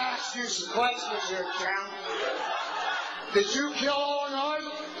want to ask you some questions here, champ. Did you kill Owen Hart?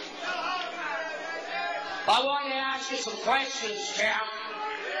 I want to ask you some questions, champ.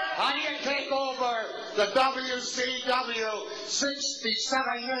 How do you take over the WCW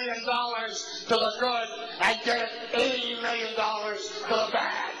 $67 million to the good and get $80 million to the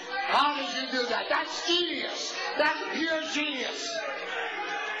bad? How did you do that? That's genius. That's pure genius.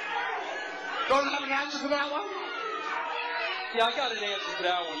 Don't have an answer for that one? Yeah, I got an answer for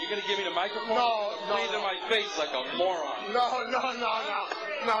that one. You're going to give me the microphone? No. Breathe in my face like a moron. No.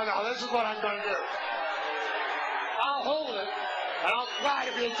 This is what I'm going to do. I'll hold it, and I'll try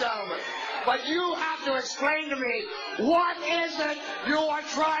to be a gentleman. But you have to explain to me, what is it you are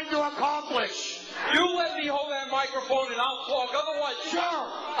trying to accomplish? You let me hold that microphone and I'll talk. Otherwise, sure,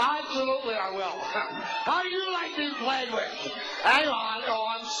 absolutely I will. How do you like being played with? Hang on. Oh,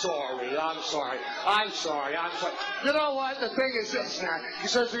 I'm sorry. You know what? The thing is this, man. He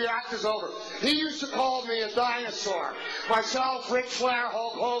says the act is over. He used to call me a dinosaur. Myself, Ric Flair,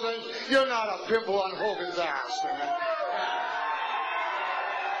 Hulk Hogan. You're not a pimple on Hogan's ass, man.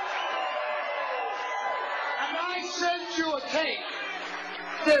 And I sent you a tape,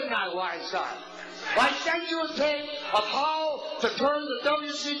 didn't I, Weinstein? I sent you a tape of how to turn the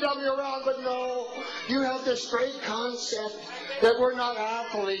WCW around, but no, you have this great concept that we're not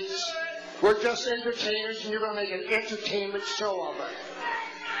athletes. We're just entertainers, and you're going to make an entertainment show of it.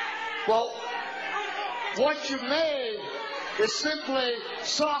 Well, what you made is simply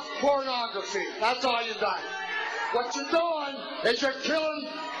soft pornography. That's all you've done. What you're doing is you're killing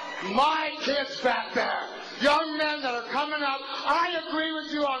my kids back there. Young men that are coming up. I agree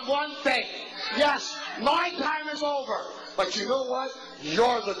with you on one thing. Yes, my time is over. But you know what?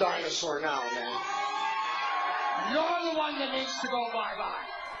 You're the dinosaur now, man. You're the one that needs to go bye-bye.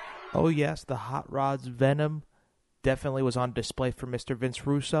 Oh yes, the Hot Rod's venom definitely was on display for Mr. Vince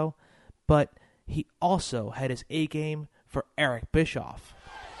Russo, but he also had his A-game for Eric Bischoff.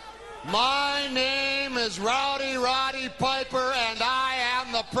 My name is Rowdy Roddy Piper, and I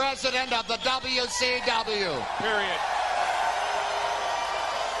am the president of the WCW. Period.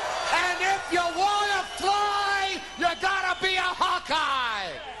 And if you want to fly, you gotta be a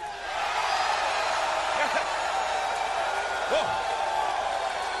Hawkeye.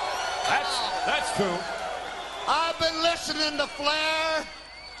 That's true. I've been listening to Flair.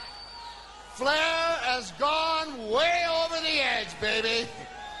 Flair has gone way over the edge, baby.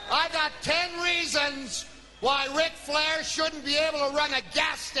 I got 10 reasons why Ric Flair shouldn't be able to run a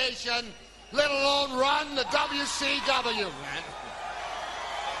gas station, let alone run the WCW, man.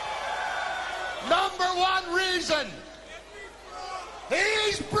 Number one reason,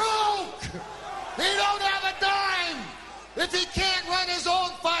 he's broke. He don't have a dime. If he can't run his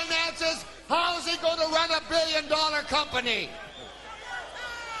own finances, how is he going to run $1 billion company?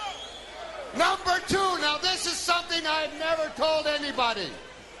 Number two, now this is something I've never told anybody.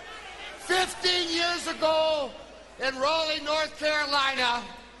 15 years ago in Raleigh, North Carolina,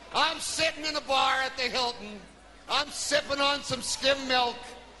 I'm sitting in a bar at the Hilton. I'm sipping on some skim milk.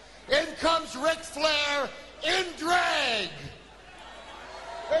 In comes Ric Flair in drag.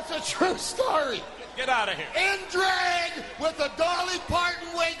 It's a true story. Get out of here. In drag with a Dolly Parton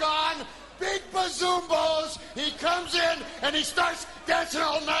wig on, big bazoomos. He comes in and he starts dancing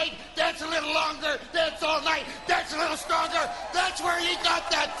all night, dance a little longer, dance all night, dance a little stronger. That's where he got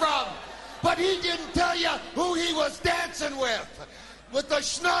that from. But he didn't tell you who he was dancing with. With the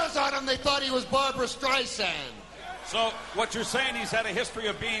schnoz on him, they thought he was Barbara Streisand. So what you're saying, he's had a history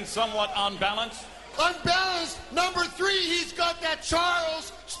of being somewhat unbalanced? Unbalanced. Number three, he's got that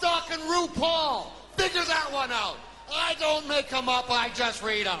Charles stalking RuPaul. Figure that one out. I don't make them up, I just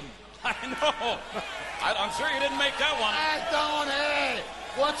read them. I know. I'm sure you didn't make that one. I don't, hey.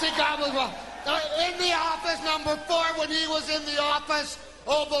 What's he got with in the office, number four, when he was in the office,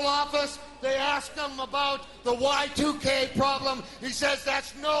 Oval Office, they asked him about the Y2K problem. He says,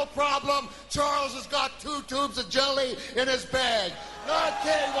 that's no problem. Charles has got 2 tubes of jelly in his bag. Not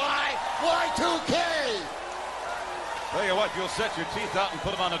KY, Y2K. Tell you what, you'll set your teeth out and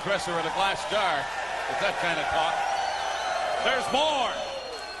put them on a dresser in a glass jar with that kind of talk. There's more.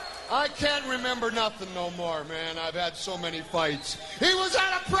 I can't remember nothing no more, man. I've had so many fights. He was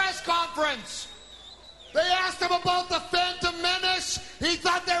at a press conference. They asked him about the Phantom Menace. He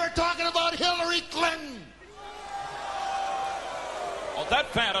thought they were talking about Hillary Clinton. Oh, that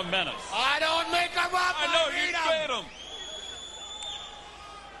Phantom Menace. I don't make them up. I know, you made them.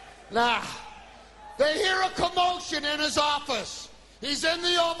 Nah, they hear a commotion in his office. He's in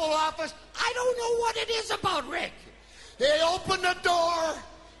the Oval Office. I don't know what it is about Rick. They open the door.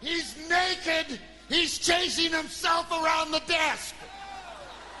 He's naked. He's chasing himself around the desk.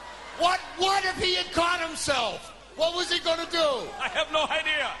 What if he had caught himself? What was he going to do? I have no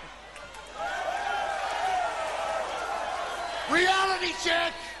idea. Reality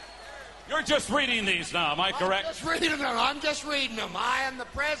check. You're just reading these now, am I correct? I'm just reading them. I am the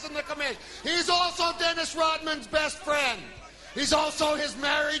president of the committee. He's also Dennis Rodman's best friend. He's also his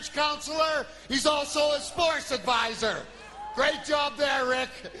marriage counselor. He's also his sports advisor. Great job there, Rick.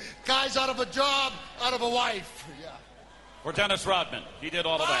 Guy's out of a job, out of a wife. Yeah. For Dennis Rodman. He did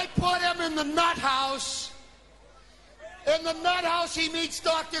all of that. I put him in the nut house. In the nut house, he meets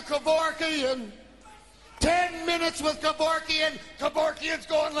Dr. Kevorkian. 10 minutes with Kevorkian. Kevorkian's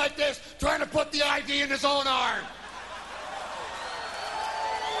going like this, trying to put the IV in his own arm.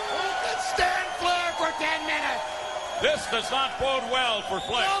 Who can stand Flair for 10 minutes? This does not bode well for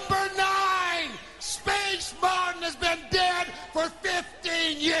Flair. Number 9, Space Mountain has been dead for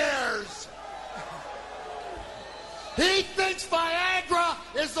 15 years. He thinks Viagra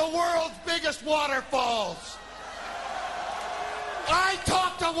is the world's biggest waterfalls. I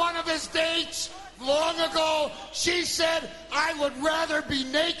talked to one of his dates long ago. She said, I would rather be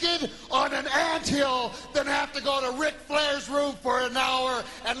naked on an anthill than have to go to Ric Flair's room for an hour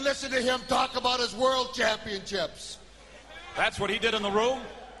and listen to him talk about his world championships. That's what he did in the room?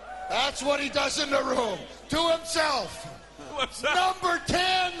 That's what he does in the room. To himself. Number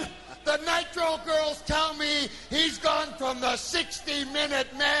 10, the Nitro girls tell me he's gone from the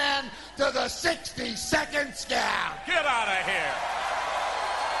 60-minute man to the 60-second scam. Get out of here.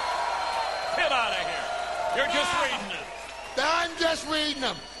 Get out of here. You're just reading them. I'm just reading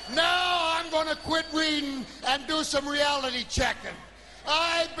them. Now I'm going to quit reading and do some reality checking.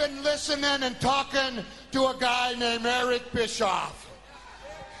 I've been listening and talking to a guy named Eric Bischoff.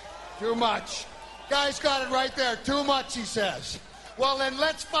 Too much. Guy's got it right there. Too much, he says. Well, then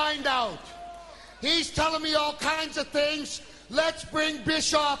let's find out. He's telling me all kinds of things. Let's bring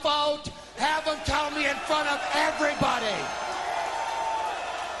Bischoff out. Have him tell me in front of everybody.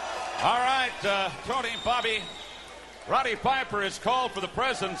 All right, Tony and Bobby. Roddy Piper has called for the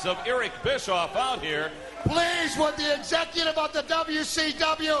presence of Eric Bischoff out here. Please, would the executive of the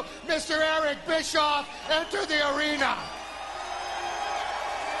WCW, Mr. Eric Bischoff, enter the arena?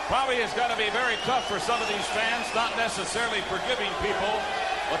 Probably is going to be very tough for some of these fans, not necessarily forgiving people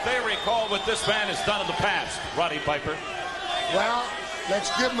what they recall what this man has done in the past, Roddy Piper. Well, let's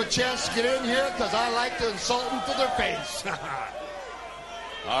give them a chance to get in here because I like to insult them to their face.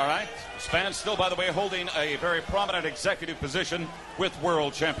 All right. Span still, by the way, holding a very prominent executive position with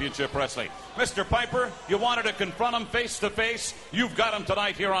World Championship Wrestling. Mr. Piper, you wanted to confront him face to face. You've got him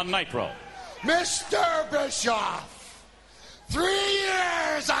tonight here on Nitro. Mr. Bischoff, 3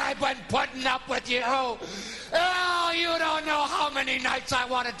 years I've been putting up with you. Oh, you don't know how many nights I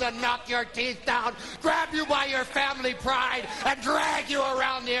wanted to knock your teeth down, grab you by your family pride, and drag you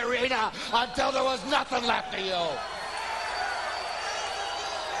around the arena until there was nothing left of you.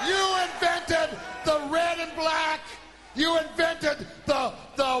 You invented the red and black. You invented the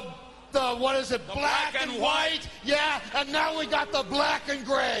what is it? Black and white. Yeah, and now we got the black and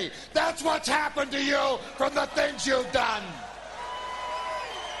gray. That's what's happened to you from the things you've done.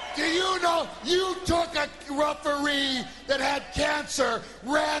 Do you know you took a referee that had cancer,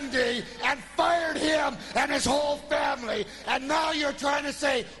 Randy, and fired him and his whole family, and now you're trying to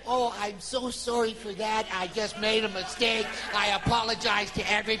say, oh, I'm so sorry for that. I just made a mistake. I apologize to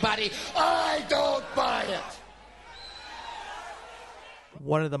everybody. I don't buy it.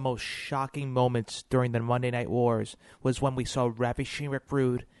 One of the most shocking moments during the Monday Night Wars was when we saw Ravishing Rick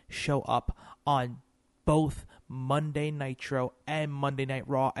Rude show up on both Monday Nitro and Monday Night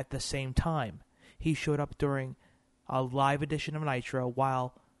Raw at the same time. He showed up during a live edition of Nitro,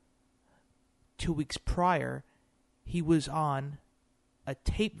 while 2 weeks prior, he was on a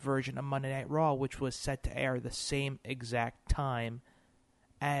tape version of Monday Night Raw, which was set to air the same exact time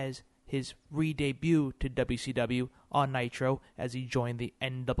as his re-debut to WCW on Nitro as he joined the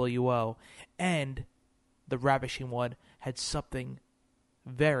NWO. And the Ravishing One had something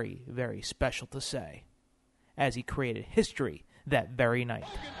very, very special to say as he created history that very night.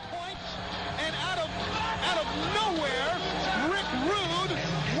 And out of nowhere, Rick Rude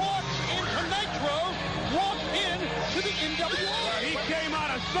walks into Nitro, walks into the NWO. He came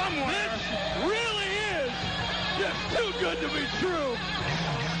out of somewhere. This really is just too good to be true.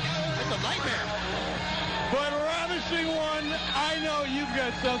 It's a nightmare. But Ravishing One, I know you've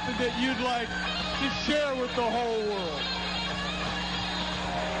got something that you'd like to share with the whole world.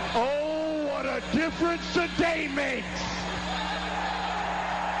 Oh, what a difference a day makes.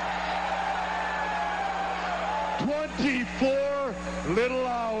 24 little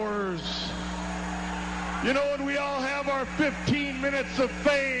hours. You know, when we all have our 15 minutes of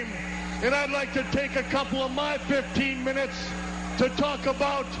fame, and I'd like to take a couple of my 15 minutes to talk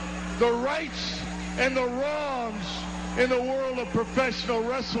about the rights and the wrongs in the world of professional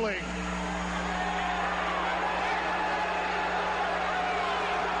wrestling.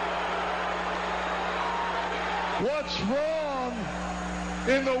 What's wrong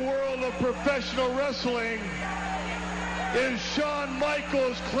in the world of professional wrestling is Shawn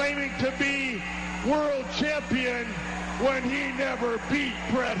Michaels claiming to be world champion when he never beat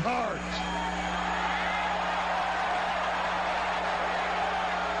Bret Hart.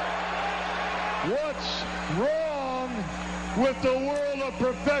 What's wrong with the world of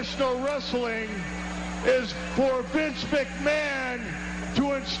professional wrestling is for Vince McMahon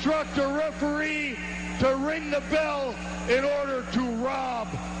to instruct a referee to ring the bell in order to rob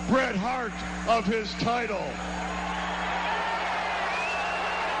Bret Hart of his title.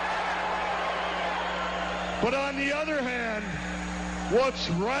 But on the other hand, what's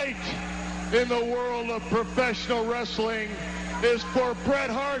right in the world of professional wrestling is for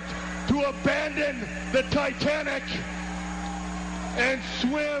Bret Hart to abandon the Titanic and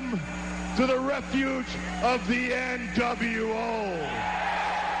swim to the refuge of the NWO.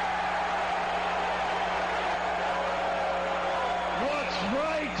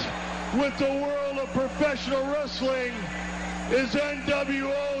 Right with the world of professional wrestling is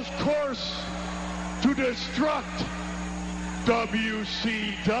NWO's course to destruct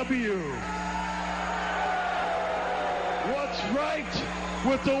WCW. What's right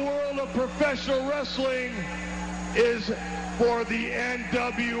with the world of professional wrestling is for the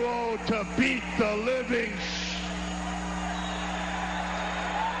NWO to beat the living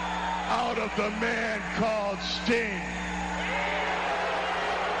out of the man called Sting.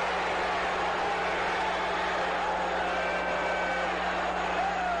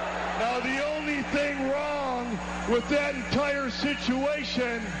 Now, the only thing wrong with that entire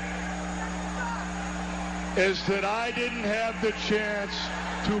situation is that I didn't have the chance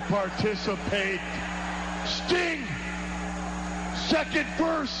to participate. Sting, second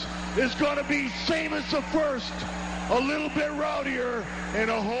verse is going to be same as the first, a little bit rowdier and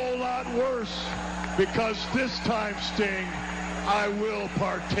a whole lot worse, because this time, Sting, I will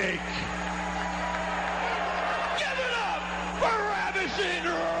partake. Give it up for Ravishing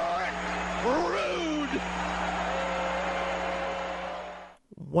Rick Rude!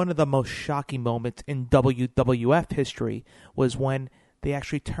 One of the most shocking moments in WWF history was when they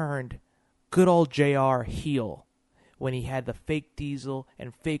actually turned good old JR heel. When he had the fake Diesel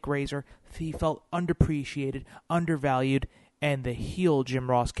and fake Razor, he felt underappreciated, undervalued, and the heel Jim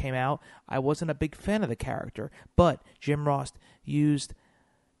Ross came out. I wasn't a big fan of the character, but Jim Ross used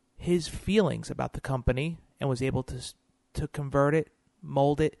his feelings about the company and was able to convert it,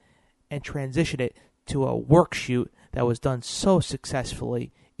 mold it, and transition it to a work shoot that was done so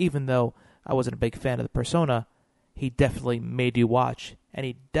successfully. Even though I wasn't a big fan of the persona, he definitely made you watch, and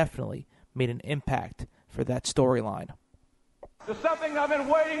he definitely made an impact for that storyline. There's something I've been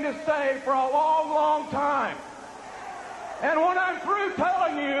waiting to say for a long, long time. And when I'm through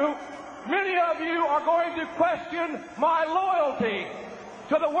telling you, many of you are going to question my loyalty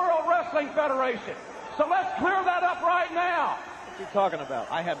to the World Wrestling Federation. So let's clear that up right now. What are you talking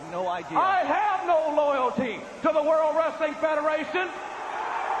about? I have no idea. I have no loyalty to the World Wrestling Federation.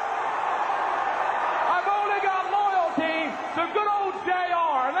 I've only got loyalty to good old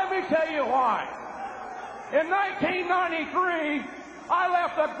JR, and let me tell you why. In 1993, I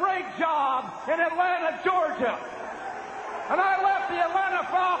left a great job in Atlanta, Georgia. And I left the Atlanta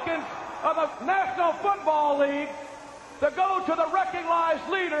Falcons of the National Football League to go to the recognized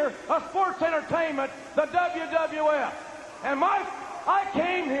leader of sports entertainment, the WWF. And I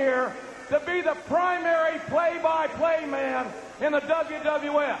came here to be the primary play-by-play man in the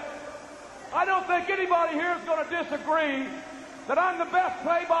WWF. I don't think anybody here is going to disagree that I'm the best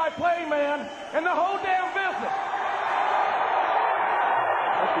play-by-play man in the whole damn business.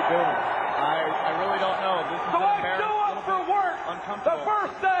 What's he doing? I really don't know. This is so I show up for work the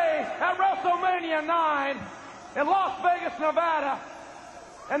first day at WrestleMania 9 in Las Vegas, Nevada,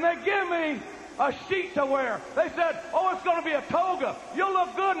 and they give me a sheet to wear. They said, oh, it's going to be a toga. You'll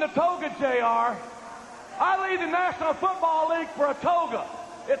look good in a toga, JR. I leave the National Football League for a toga.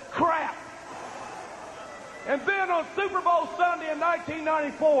 It's crap. And then on Super Bowl Sunday in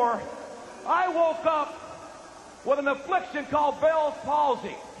 1994, I woke up with an affliction called Bell's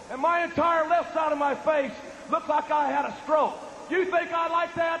palsy. And my entire left side of my face looked like I had a stroke. You think I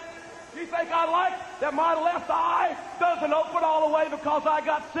like that? You think I like that my left eye doesn't open all the way because I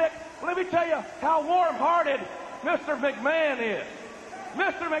got sick? Let me tell you how warm-hearted Mr. McMahon is.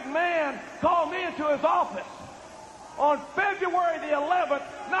 Mr. McMahon called me into his office on February the 11th,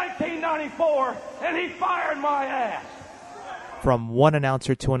 1994, and he fired my ass. From one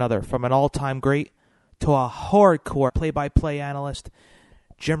announcer to another, from an all-time great to a hardcore play-by-play analyst,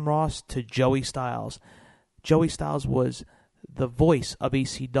 Jim Ross to Joey Styles. Joey Styles was the voice of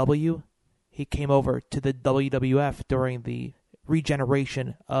ECW. He came over to the WWF during the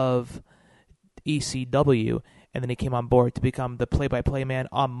regeneration of ECW, and then he came on board to become the play-by-play man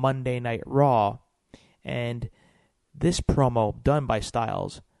on Monday Night Raw. And this promo done by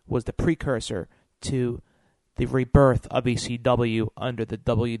Styles was the precursor to the rebirth of ECW under the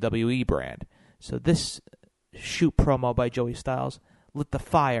WWE brand. So this shoot promo by Joey Styles lit the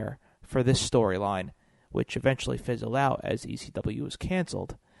fire for this storyline, which eventually fizzled out as ECW was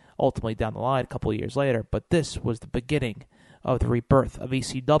canceled, ultimately down the line a couple of years later. But this was the beginning of the rebirth of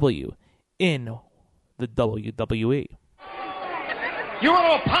ECW in the WWE. You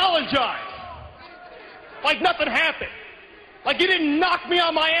want to apologize like nothing happened, like you didn't knock me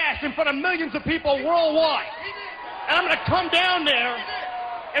on my ass in front of millions of people worldwide, and I'm going to come down there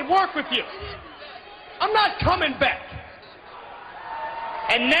and work with you. I'm not coming back.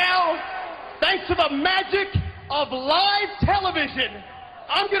 And now, thanks to the magic of live television,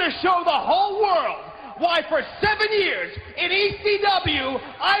 I'm going to show the whole world why for 7 years in ECW,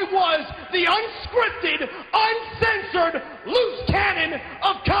 I was the unscripted, uncensored, loose cannon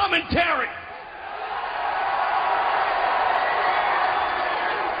of commentary.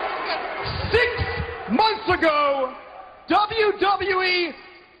 6 months ago, WWE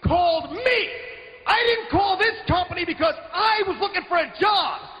called me. I didn't call this company because I was looking for a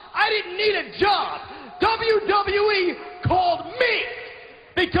job. I didn't need a job. WWE called me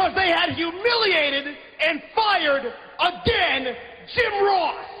because they had humiliated and fired again Jim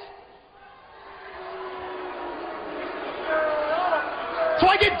Ross. So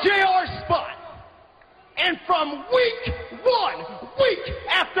I get JR's spot. And from week one, week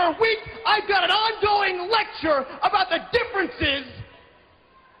after week, I've got an ongoing lecture about the differences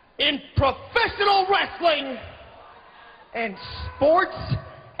in professional wrestling and sports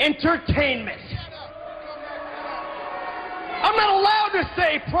entertainment. I'm not allowed to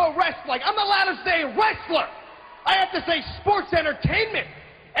say pro wrestling. I'm not allowed to say wrestler. I have to say sports entertainment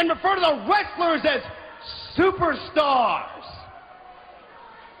and refer to the wrestlers as superstars.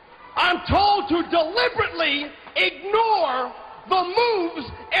 I'm told to deliberately ignore the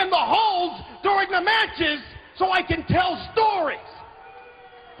moves and the holds during the matches so I can tell stories.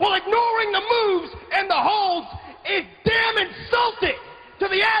 Well, ignoring the moves and the holds is damn insulting to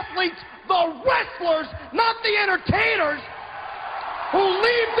the athletes, the wrestlers, not the entertainers, who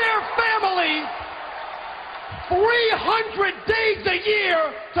leave their families 300 days a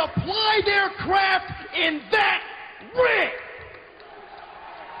year to ply their craft in that ring.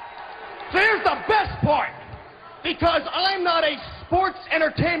 There's the best part. Because I'm not a sports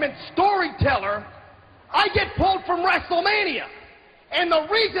entertainment storyteller, I get pulled from WrestleMania. And the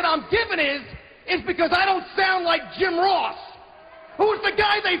reason I'm given is because I don't sound like Jim Ross, who was the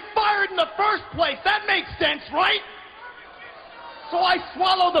guy they fired in the first place. That makes sense, right? So I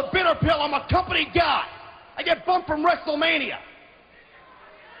swallow the bitter pill. I'm a company guy. I get bumped from WrestleMania.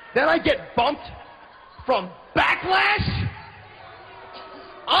 Then I get bumped from Backlash.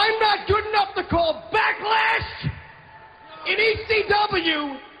 I'm not good enough to call Backlash. In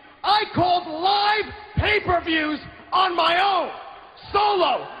ECW, I called live pay-per-views on my own,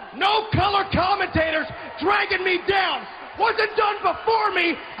 solo, no color commentators dragging me down. Wasn't done before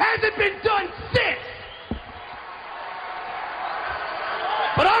me, hasn't been done since.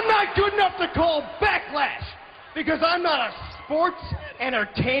 But I'm not good enough to call Backlash because I'm not a sports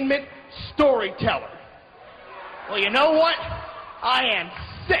entertainment storyteller. Well, you know what? I am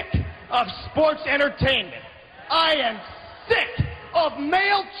sick of sports entertainment. I am sick of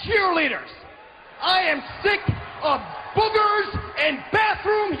male cheerleaders. I am sick of boogers and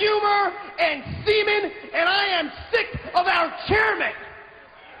bathroom humor and semen, and I am sick of our chairman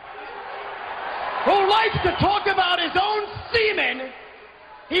who likes to talk about his own semen.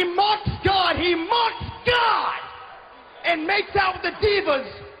 He mocks God. He mocks God and makes out with the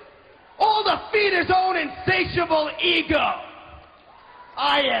divas, all to feed his own insatiable ego.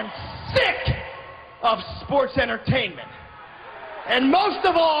 I am sick of sports entertainment. And most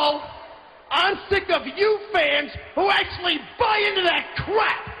of all, I'm sick of you fans who actually buy into that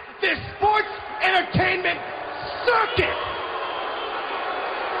crap, this sports entertainment circus.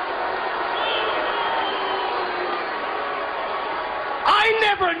 I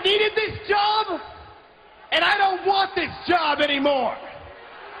never needed this job, and I don't want this job anymore.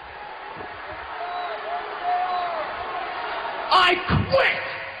 I quit.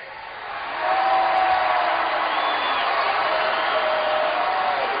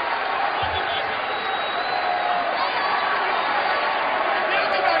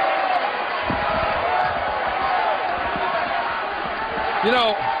 You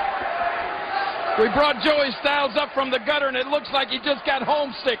know, we brought Joey Styles up from the gutter, and it looks like he just got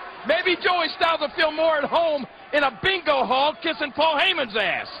homesick. Maybe Joey Styles will feel more at home in a bingo hall kissing Paul Heyman's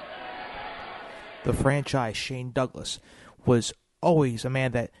ass. The franchise Shane Douglas was always a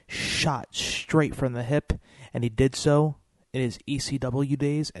man that shot straight from the hip, and he did so in his ECW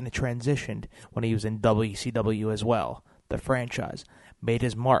days, and it transitioned when he was in WCW as well. The franchise made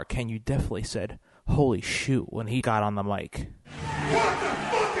his mark, and you definitely said, holy shoot, when he got on the mic. What the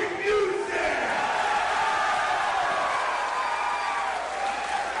fucking music?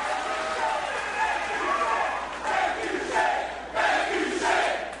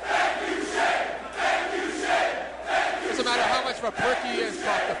 Doesn't matter how much of a prick he is,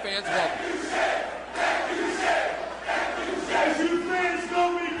 Buck, the fans love him. As you fans know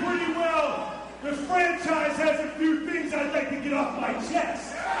me pretty well, the franchise has a few things I'd like to get off my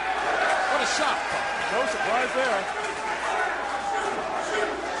chest. What a shot, Buck. No surprise there.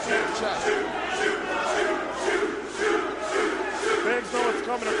 Fans know it's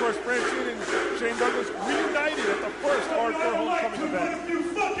coming. Of course, Francine and Shane Douglas reunited at the first hardcore homecoming event. If you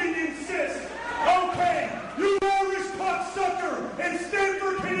fucking insist. Okay, you Irish cocksucker in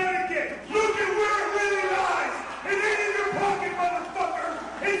Stamford, Connecticut. Look at where it really lies. It ain't in your pocket, motherfucker.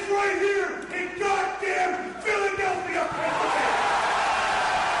 It's right here in goddamn Philadelphia,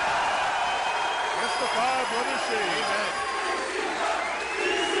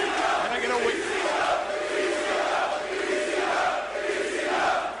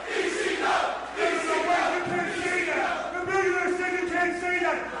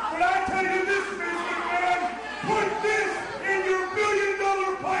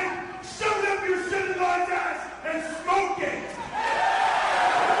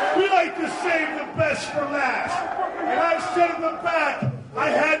 save the best for last. And I said in the back, I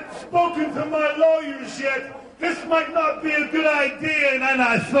hadn't spoken to my lawyers yet. This might not be a good idea. And then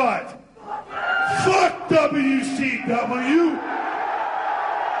I thought, fuck WCW.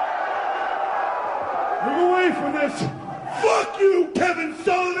 Move away from this. Fuck you, Kevin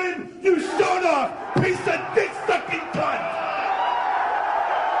Sullivan. You son-off piece of dick-sucking cunt.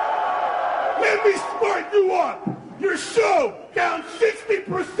 Let me smart you up. Your show down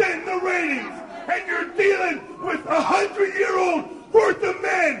 60% in the ratings, and you're dealing with 100-year-old worth of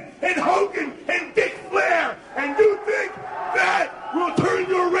men and Hogan and Dick Flair, and you think that will turn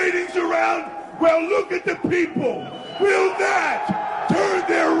your ratings around? Well, look at the people. Will that turn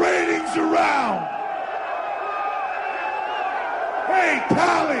their ratings around? Hey,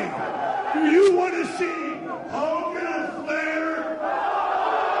 Tally, do you want to see Hogan and Flair?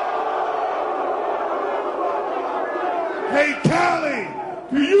 Hey, Tally,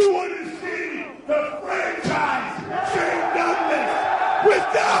 do you want to see the franchise Shane Douglas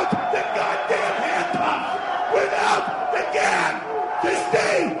without the goddamn handcuffs, without the gag, to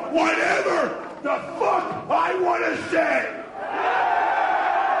say whatever the fuck I want to say?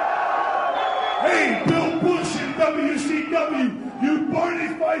 Hey, Bill Bush and WCW, you Barney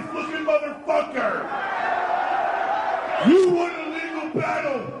Fife-looking motherfucker. You want a legal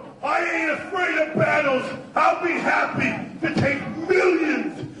battle? I ain't afraid of battles. I'll be happy to take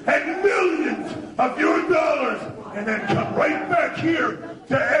millions and millions of your dollars and then come right back here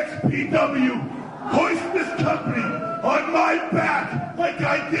to XPW, hoist this company on my back like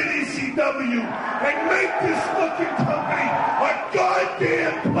I did ECW, and make this fucking company a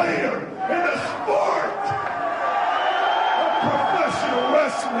goddamn player in the sport of professional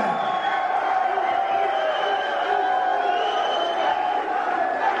wrestling.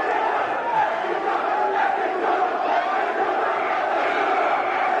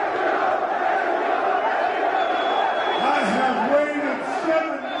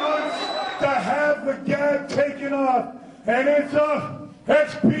 The gag taken off, and it's off.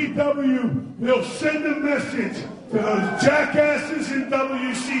 XPW will send a message to those jackasses in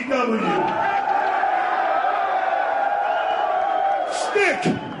WCW. Stick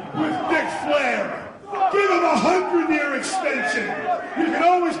with Dick Flair. Give him a 100-year extension. You can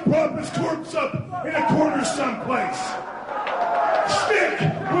always prop his corpse up in a corner someplace. Stick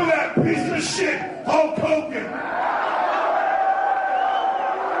with that piece of shit Hulk Hogan.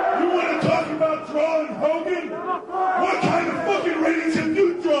 You want to talk about drawing Hogan? What kind of fucking ratings have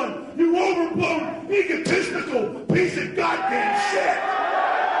you drawn? You overblown, egotistical piece of goddamn shit!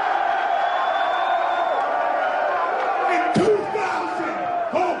 In 2000,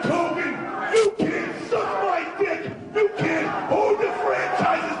 Hulk Hogan, you can't suck my dick! You can't hold the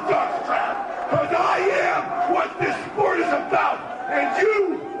franchise's jockstrap! Because I am what this sport is about! And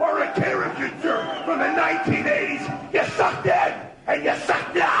you are a caricature from the 1980s! You suck then! And you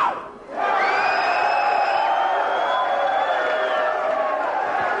suck now!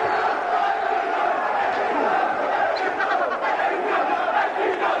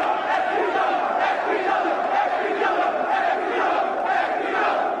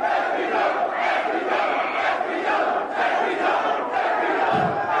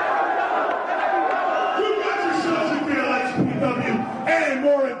 You got yourselves a deal, XPW, and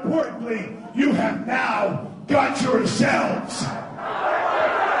more importantly, you have now got yourselves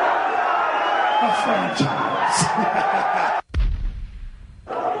a franchise.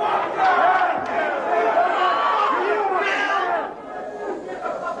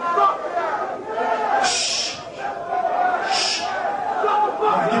 Shh.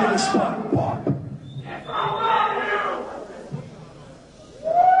 Give me the spot, Bob.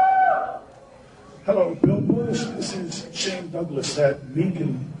 Hello, Bill Bush. This is Shane Douglas, that meek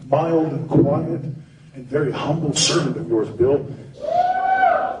and mild and quiet and very humble servant of yours, Bill.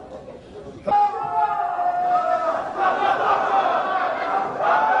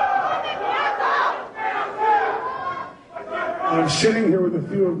 I'm sitting here with a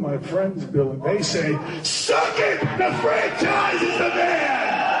few of my friends, Bill, and they say, suck it! The franchise is the man!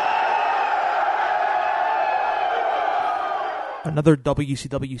 Another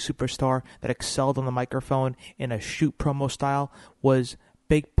WCW superstar that excelled on the microphone in a shoot promo style was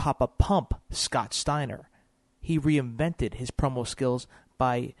Big Papa Pump Scott Steiner. He reinvented his promo skills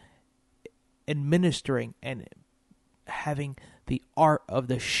by administering and having the art of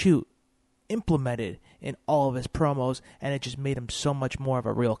the shoot implemented in all of his promos, and it just made him so much more of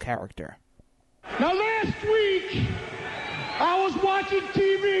a real character. Now last week, I was watching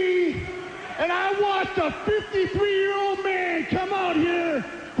TV, and I watched a 53-year-old man come out here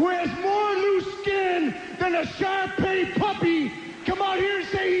who has more loose skin than a Shar-Pei puppy come out here and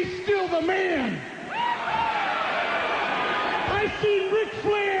say he's still the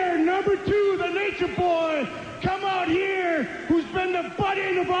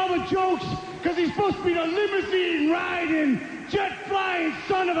supposed to be the limousine riding, jet flying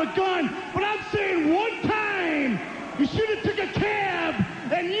son of a gun. But I'm saying one time, you should have took a cab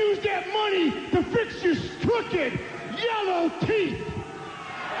and used that money to fix your crooked, yellow teeth.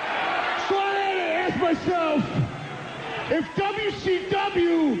 So I had to ask myself, if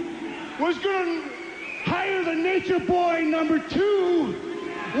WCW was going to hire the Nature Boy #2,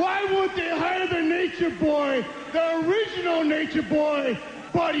 why would they hire the Nature Boy, the original Nature Boy,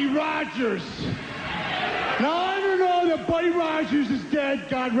 Buddy Rogers? Now, I don't know that Buddy Rogers is dead,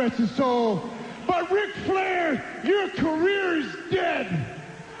 God rest his soul, but Ric Flair, your career is dead.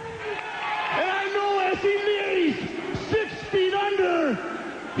 And I know as he lays 6 feet under,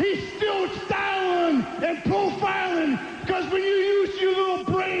 he's still styling and profiling, because when you used your little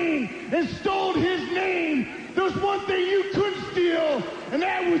brain and stole his name, there's one thing you couldn't steal, and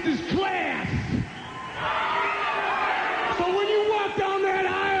that was his class. So when you walked down that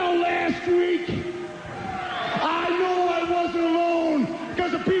aisle last week, I know I wasn't alone,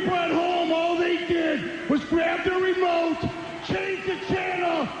 because the people at home, all they did was grab their remote, change the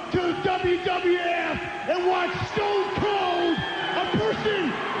channel to the WWF, and watch Stone Cold, a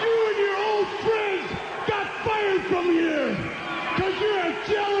person you and your old friends got fired from here, because you're a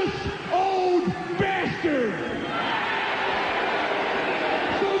jealous old bastard.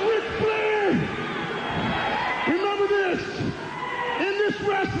 So Ric Flair, remember this, in this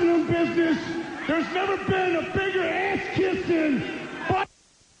wrestling business, there's never been a bigger ass-kissing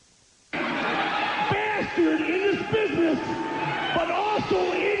bastard in this business, but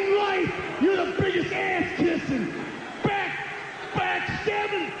also in life, you're the biggest ass-kissing,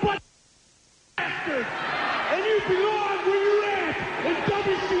 backstabbing bastard. And you belong where you're at in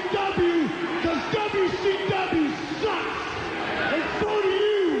WCW, because WCW sucks. And so do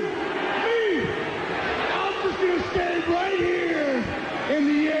you. Me, I'm just going to stay right here in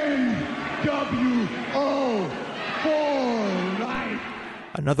the NWO for life.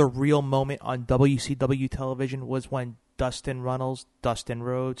 Another real moment on WCW television was when Dustin Runnels, Dustin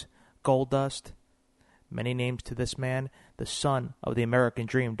Rhodes, Goldust, many names to this man, the son of the American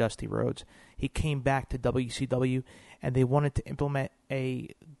Dream, Dusty Rhodes. He came back to WCW, and they wanted to implement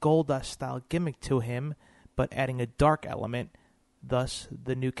a Goldust-style gimmick to him, but adding a dark element. Thus,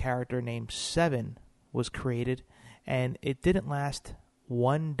 the new character named Seven was created, and it didn't last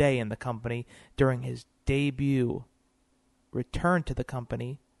one day in the company. During his debut return to the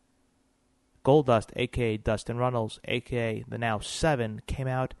company, Goldust, a.k.a. Dustin Runnels, a.k.a. the now Seven, came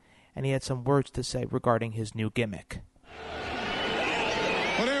out, and he had some words to say regarding his new gimmick.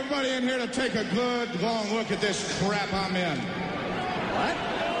 I want everybody in here to take a good, long look at this crap I'm in. What?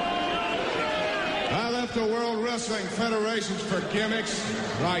 I left the World Wrestling Federations for gimmicks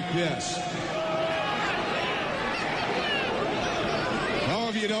like this. All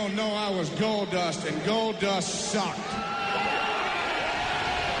of you don't know I was Goldust, and Goldust sucked.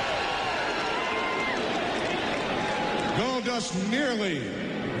 Goldust nearly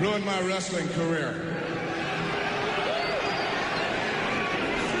ruined my wrestling career.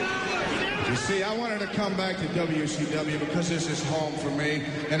 You see, I wanted to come back to WCW because this is home for me,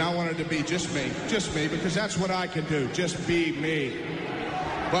 and I wanted to be just me, because that's what I can do, just be me.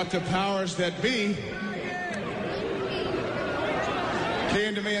 But the powers that be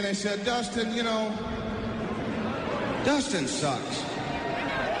came to me and they said, Dustin, you know, Dustin sucks.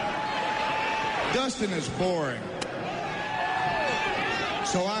 Dustin is boring.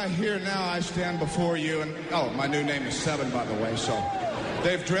 So I stand before you, and my new name is Seven, by the way, so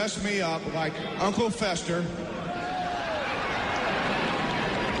they've dressed me up like Uncle Fester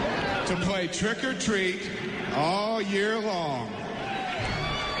to play trick or treat all year long.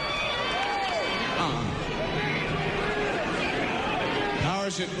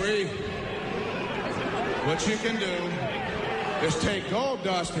 Powers that be, what you can do is take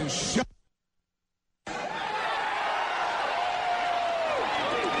Goldust and shove.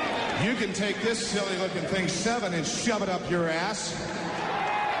 You can take this silly-looking thing, Seven, and shove it up your ass.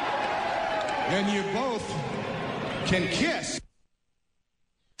 And you both can kiss.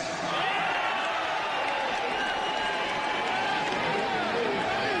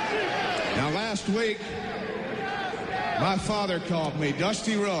 Now, last week, my father called me,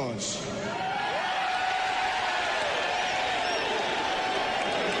 Dusty Rhodes.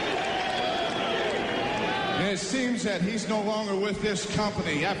 And it seems that he's no longer with this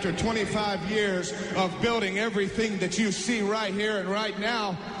company. After 25 years of building everything that you see right here and right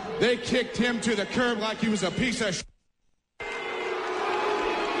now, they kicked him to the curb like he was a piece of shit.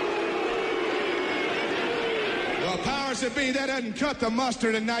 Well, powers that be, that doesn't cut the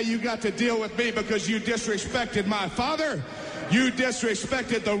mustard, and now you got to deal with me because you disrespected my father. You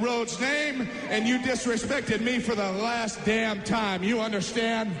disrespected the Rhodes name, and you disrespected me for the last damn time. You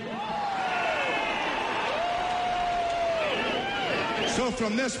understand? So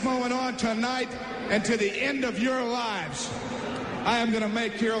from this moment on tonight and to the end of your lives, I am going to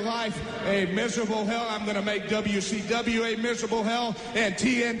make your life a miserable hell. I'm going to make WCW a miserable hell, and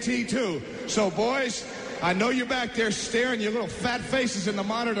TNT too. So, boys, I know you're back there staring your little fat faces in the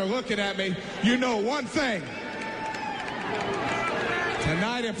monitor looking at me. You know one thing.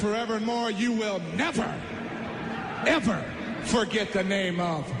 Tonight and forevermore, you will never, ever forget the name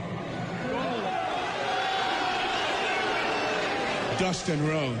of Dustin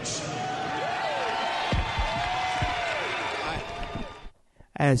Rhodes.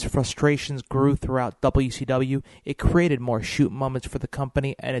 As frustrations grew throughout WCW, it created more shoot moments for the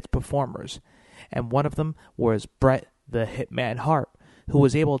company and its performers. And one of them was Bret the Hitman Hart, who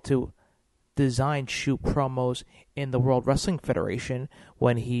was able to design shoot promos in the World Wrestling Federation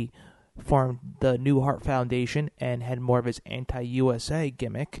when he formed the New Hart Foundation and had more of his anti-USA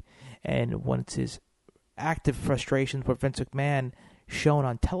gimmick. And once his active frustrations with Vince McMahon shown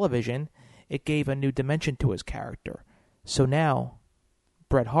on television, it gave a new dimension to his character. So now,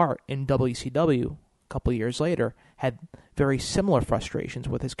 Bret Hart in WCW, a couple years later, had very similar frustrations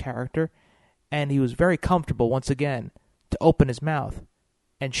with his character, and he was very comfortable once again to open his mouth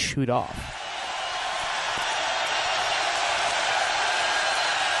and shoot off.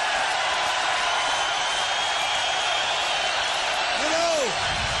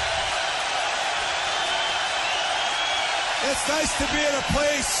 It's nice to be in a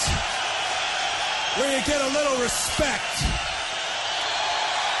place where you get a little respect.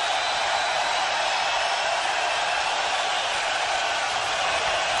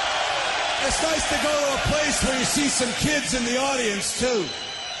 It's nice to go to a place where you see some kids in the audience, too.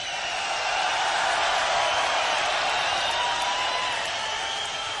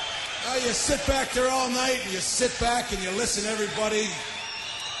 You sit back there all night, and you sit back and you listen to everybody.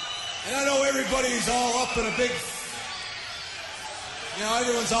 And I know everybody's all up in a big... You know,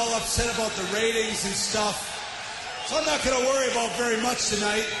 everyone's all upset about the ratings and stuff. So I'm not going to worry about very much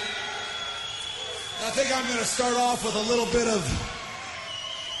tonight. I think I'm going to start off with a little bit of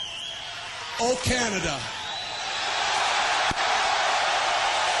Oh Canada.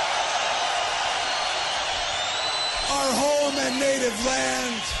 Our home and native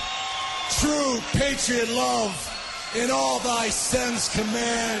land, true patriot love, in all thy sons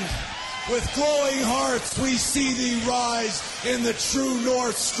command. With glowing hearts we see thee rise in the true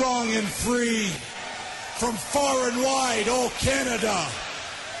north, strong and free. From far and wide, oh Canada,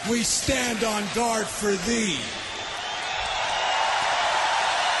 we stand on guard for thee.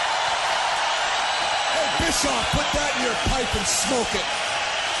 Hey Bischoff, put that in your pipe and smoke it.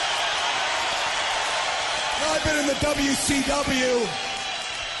 Now, I've been in the WCW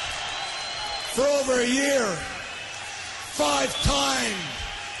for over a year. 5-time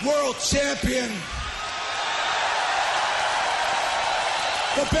world champion.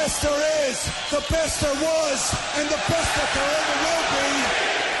 The best there is, the best there was, and the best that there ever will be.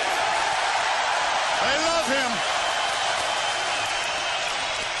 I love him.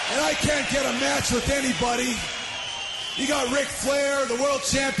 And I can't get a match with anybody. You got Ric Flair, the world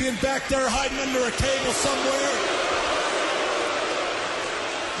champion, back there hiding under a table somewhere.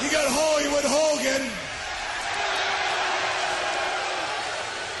 You got Hollywood Hogan.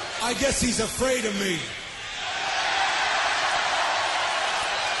 I guess he's afraid of me.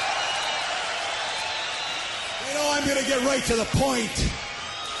 You know, I'm going to get right to the point.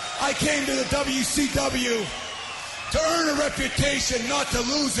 I came to the WCW to earn a reputation, not to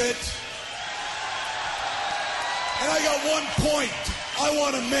lose it. And I got one point I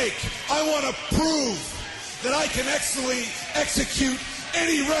want to make. I want to prove that I can excellently execute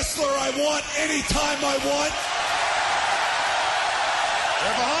any wrestler I want, anytime I want.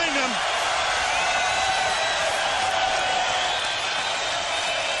 They're behind him.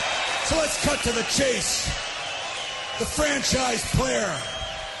 So let's cut to the chase. The franchise player,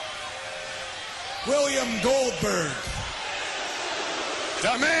 William Goldberg.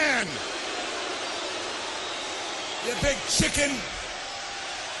 The man. You big chicken.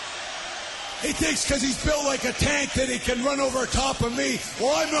 He thinks because he's built like a tank that he can run over top of me.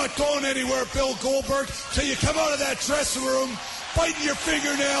 Well, I'm not going anywhere, Bill Goldberg, till you come out of that dressing room biting your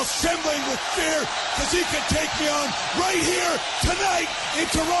fingernails, trembling with fear, because he can take me on right here, tonight, in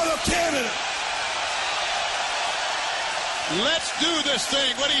Toronto, Canada. Let's do this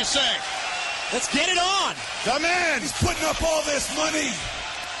thing. What do you say? Let's get it on. The man. He's putting up all this money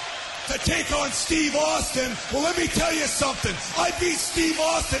to take on Steve Austin. Well, let me tell you something. I beat Steve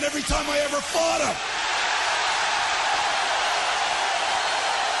Austin every time I ever fought him.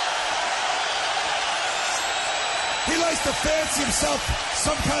 tries to fancy himself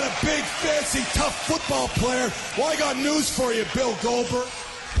some kind of big, fancy, tough football player. Well, I got news for you, Bill Goldberg.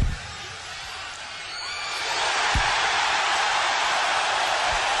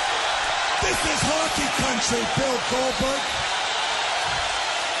 This is hockey country, Bill Goldberg.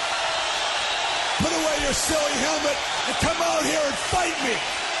 Put away your silly helmet and come out here and fight me.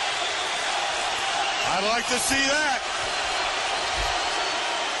 I'd like to see that.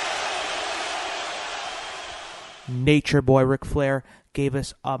 Nature Boy Ric Flair gave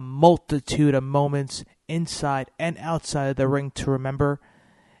us a multitude of moments inside and outside of the ring to remember,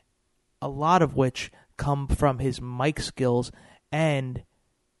 a lot of which come from his mic skills and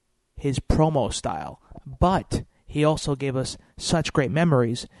his promo style. But he also gave us such great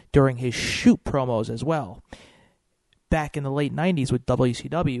memories during his shoot promos as well. Back in the late 90s with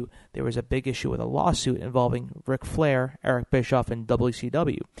WCW, there was a big issue with a lawsuit involving Ric Flair, Eric Bischoff, and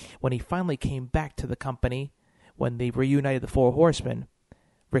WCW. When he finally came back to the company, when they reunited the Four Horsemen,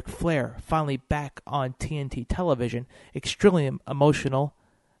 Ric Flair, finally back on TNT television, extremely emotional,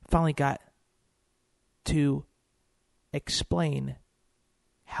 finally got to explain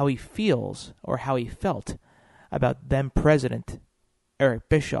how he feels or how he felt about then President Eric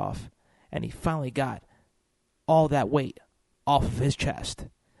Bischoff, and he finally got all that weight off of his chest.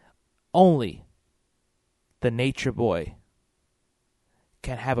 Only the Nature Boy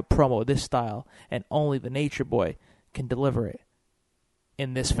can have a promo of this style, and only the Nature Boy can deliver it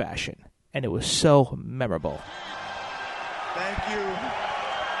in this fashion. And it was so memorable. Thank you.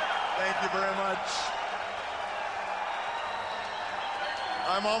 Thank you very much.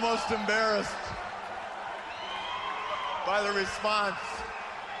 I'm almost embarrassed by the response.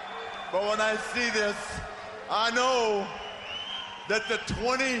 But when I see this, I know that the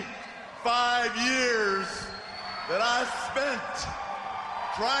 25 years that I spent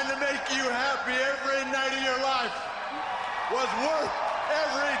trying to make you happy every night of your life was worth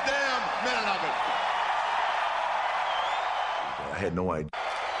every damn minute of it. I had no idea.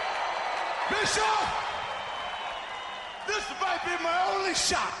 Bishop, this might be my only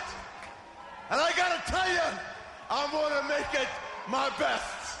shot. And I gotta tell you, I'm gonna make it my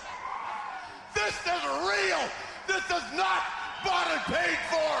best. This is real. This is not bought and paid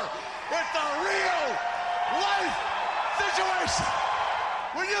for. It's a real life situation.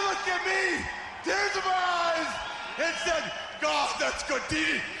 When you look at me, tears in my eyes, and said, God, that's good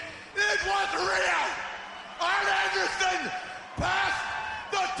TV. It was real. Arn Anderson passed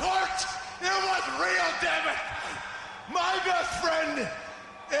the torch. It was real, damn it. My best friend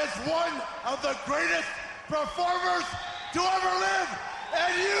is one of the greatest performers to ever live.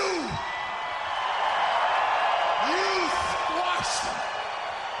 And you squashed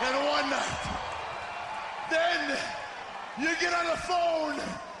him in one night. Then you get on the phone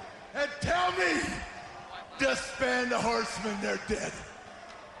and tell me, disband the Horsemen, they're dead.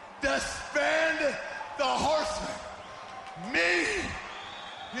 Disband the Horsemen. Me,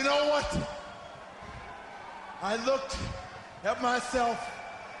 you know what? I looked at myself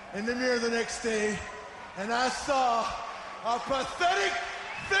in the mirror the next day, and I saw a pathetic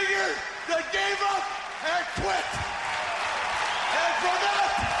figure that gave up and quit. And for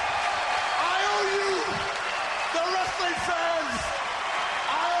that, I owe you, the wrestling fans.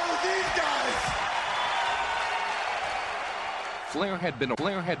 I owe these guys.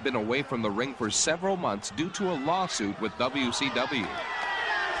 Flair had been away from the ring for several months due to a lawsuit with WCW.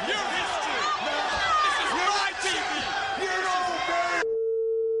 Your history. This is my TV. You're an overbearing.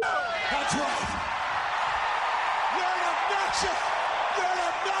 That's right. You're an obnoxious,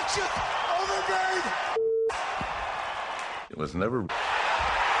 overbearing. It was never Abuse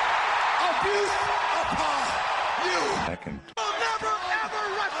upon you. back and You'll never, ever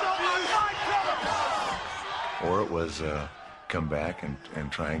wrestle on my television. or it was come back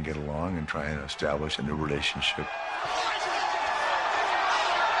and try and get along and try and establish a new relationship.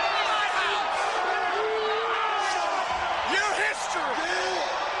 Your history.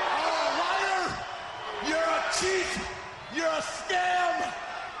 You are a liar. You're a cheat. You're a scam.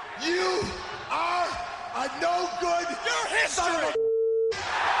 You are a no good. Your history.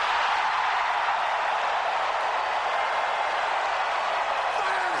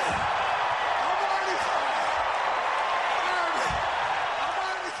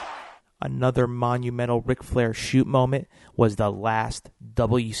 Another monumental Ric Flair shoot moment was the last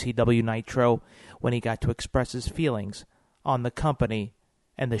WCW Nitro, when he got to express his feelings on the company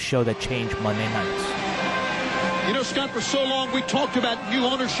and the show that changed Monday nights. You know, Scott, for so long we talked about new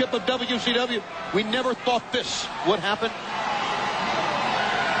ownership of WCW. We never thought this would happen.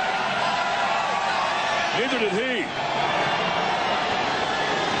 Neither did he.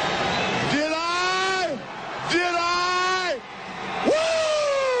 Did I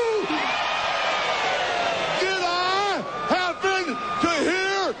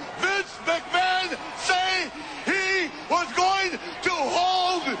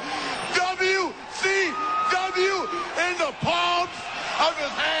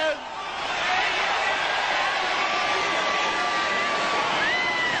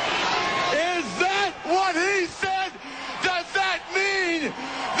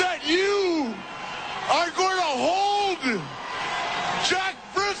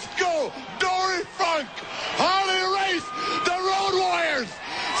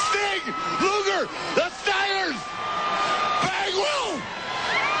Undertaker, the Steiners, Bagwell,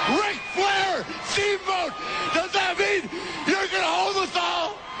 Ric Flair, Steamboat. Does that mean you're going to hold us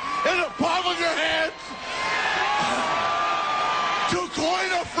all in the palm of your hands? To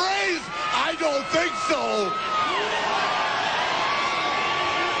coin a phrase, I don't think so.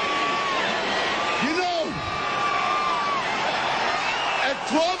 You know, at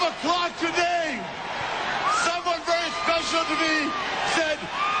 12 o'clock today, someone very special to me said,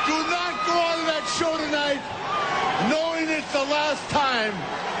 do not go on to that show tonight knowing it's the last time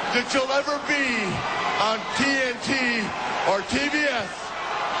that you'll ever be on TNT or TBS.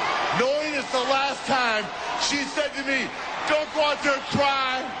 Knowing it's the last time, she said to me, don't go out there and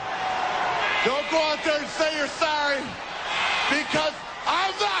cry. Don't go out there and say you're sorry. Because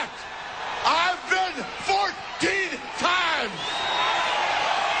I'm not. I've been 14 times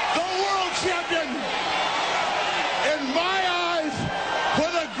the world champion. In my eyes, for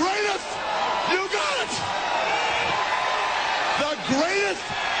the greatest, you got it. The greatest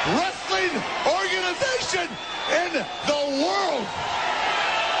wrestling organization in the world.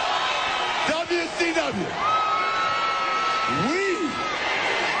 WCW.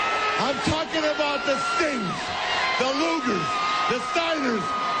 I'm talking about the Stings, the Lugers, the Steiners,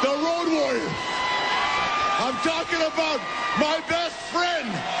 the Road Warriors. I'm talking about my best friend,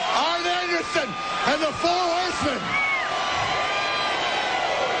 Arn Anderson, and the Four Horsemen.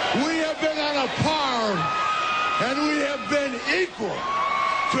 We have been on a par, and we have been equal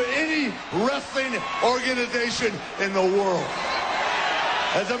to any wrestling organization in the world.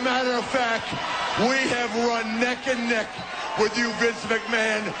 As a matter of fact, we have run neck and neck with you, Vince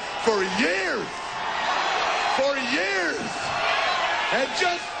McMahon, for years. For years. And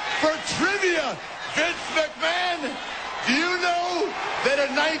just for trivia, Vince McMahon, do you know that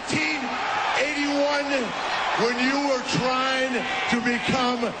in 1981, when you were trying to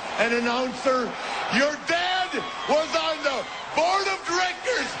become an announcer, your dad was on the board of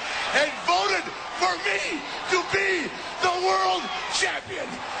directors and voted for me to be the world champion.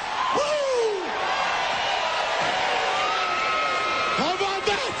 Woo! How about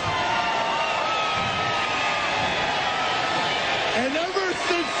that? And ever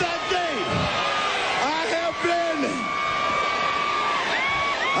since that day, I have been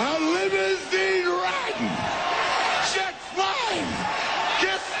a limousine riding, jet flying,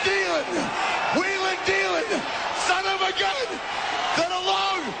 kiss stealing, wheeling dealing, son of a gun, that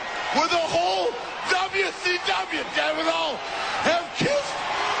along with the whole WCW, damn it all, have kissed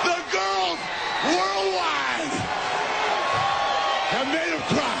the girls worldwide. And made them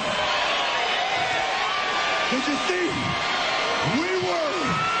cry. Did you see? We were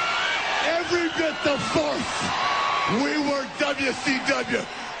every bit the force. We were WCW.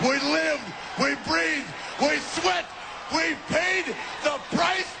 We lived, we breathed, we sweat, we paid the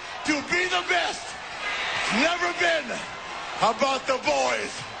price to be the best. It's never been about the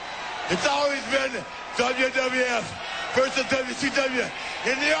boys. It's always been WWF versus WCW.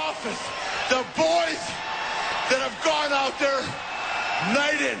 In the office, the boys that have gone out there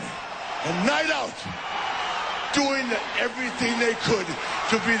night in and night out, doing everything they could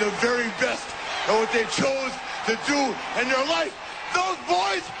to be the very best at what they chose to do in their life. Those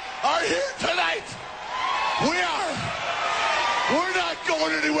boys are here tonight. We are. We're not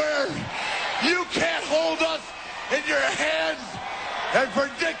going anywhere. You can't hold us in your hands and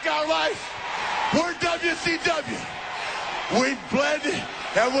predict our life. We're WCW. We bled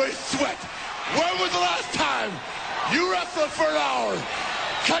and we sweat. When was the last time you wrestled for an hour,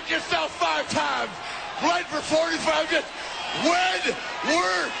 cut yourself 5 times, bled for 45 minutes? When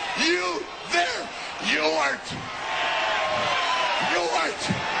were you there? You weren't. You weren't.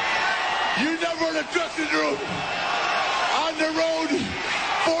 You never in a dressing room, on the road,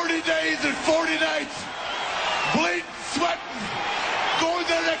 40 days and 40 nights, bleeding, sweating, going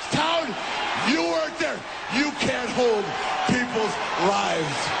to the next town. You weren't there. You can't hold people's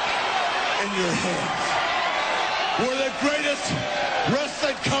lives in your hands. We're the greatest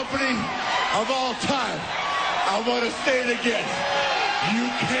wrestling company of all time. I want to say it again. You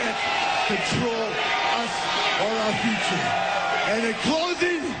can't control us or our future. And in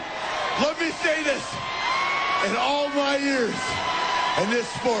closing, let me say this. In all my years in this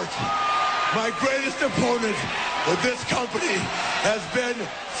sport, my greatest opponent with this company has been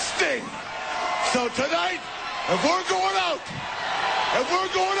Sting. So tonight, if we're going out of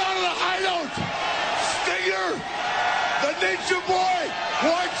the hideout, Stinger, the Ninja Boy,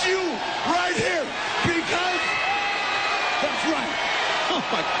 wants you right here because that's right. Oh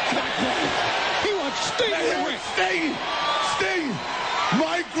my God! He wants Sting. Sting,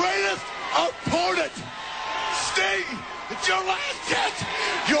 my greatest opponent. Sting It's your last chance.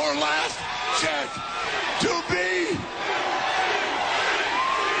 Your last chance to be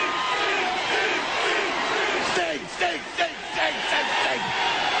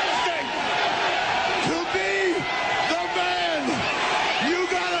Sting. To be the man. You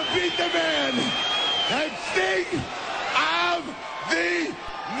gotta beat the man. And Sting, I'm the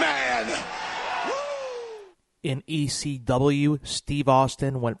man. In ECW, Steve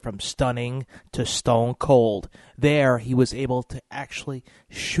Austin went from stunning to stone cold. There, he was able to actually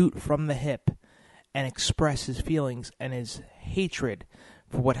shoot from the hip and express his feelings and his hatred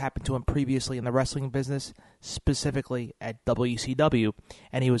for what happened to him previously in the wrestling business, specifically at WCW.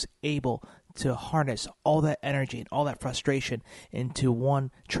 And he was able to harness all that energy and all that frustration into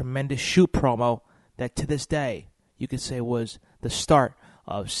one tremendous shoot promo that to this day you could say was the start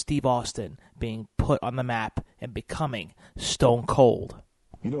of Steve Austin being put on the map and becoming Stone Cold.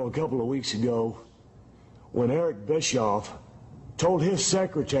 You know, a couple of weeks ago, when Eric Bischoff told his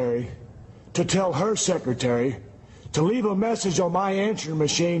secretary to tell her secretary to leave a message on my answering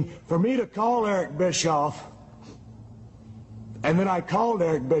machine for me to call Eric Bischoff, and then I called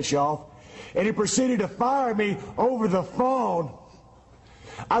Eric Bischoff, and he proceeded to fire me over the phone,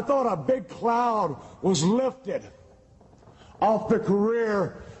 I thought a big cloud was lifted off the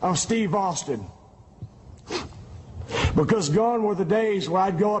career of Steve Austin. Because gone were the days where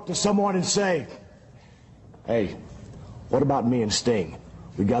I'd go up to someone and say, hey, what about me and Sting?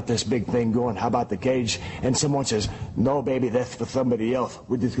 We got this big thing going. How about the cage? And someone says, no, baby, that's for somebody else.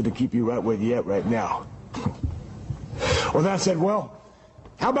 We're just going to keep you right where you at right now. Well, then I said, well,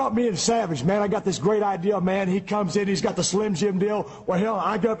 how about me and Savage, man? I got this great idea, man. He comes in, he's got the Slim Jim deal. Well, hell,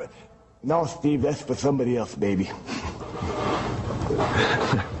 I got... No, Steve, that's for somebody else, baby.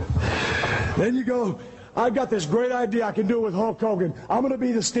 Then you go, I got this great idea I can do with Hulk Hogan. I'm going to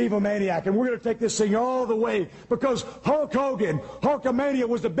be the Steve-O-Maniac, and we're going to take this thing all the way, because Hulk Hogan, Hulkamania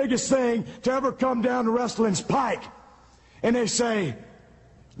was the biggest thing to ever come down to wrestling's pike. And they say,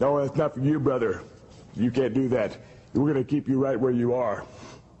 no, that's not for you, brother. You can't do that. We're going to keep you right where you are.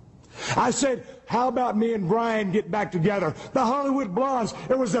 I said, how about me and Brian get back together? The Hollywood Blondes,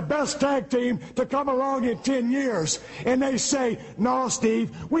 it was the best tag team to come along in 10 years. And they say, no,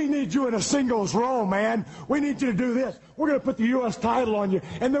 Steve, we need you in a singles role, man. We need you to do this. We're going to put the U.S. title on you,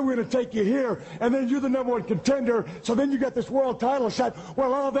 and then we're going to take you here, and then you're the number one contender, so then you got this world title shot.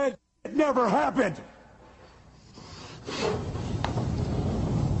 Well, all that never happened.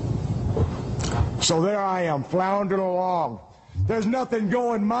 So there I am, floundering along. There's nothing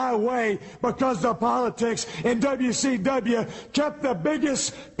going my way because the politics in WCW kept the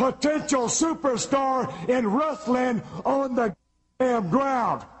biggest potential superstar in wrestling on the damn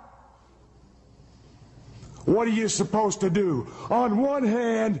ground. What are you supposed to do? On one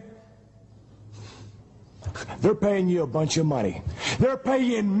hand, they're paying you a bunch of money. They're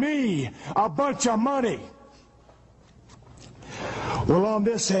paying me a bunch of money. Well, on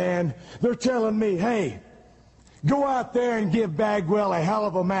this hand, they're telling me, hey, go out there and give Bagwell a hell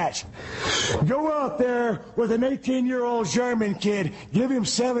of a match. Go out there with an 18-year-old German kid. Give him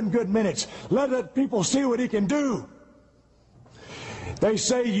 7 good minutes. Let people see what he can do. They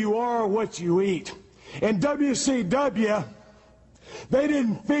say you are what you eat. In WCW, they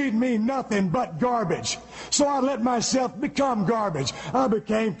didn't feed me nothing but garbage. So I let myself become garbage. I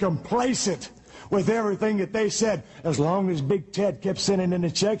became complacent with everything that they said. As long as Big Ted kept sending in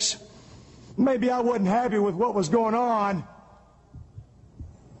the checks, maybe I wasn't happy with what was going on,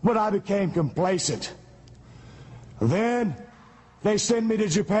 but I became complacent. Then they send me to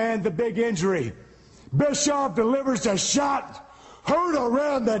Japan, the big injury. Bischoff delivers a shot heard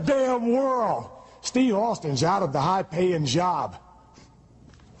around the damn world. Steve Austin's out of the high-paying job.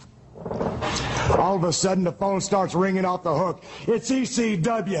 All of a sudden, the phone starts ringing off the hook. It's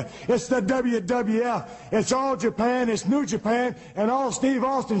ECW. It's the WWF. It's All Japan. It's New Japan. And all Steve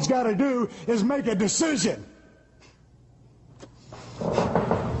Austin's got to do is make a decision.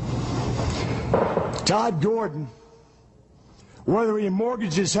 Todd Gordon, whether he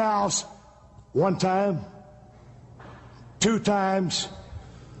mortgaged his house 1 time, 2 times,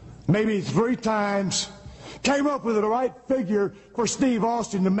 maybe 3 times, came up with the right figure for Steve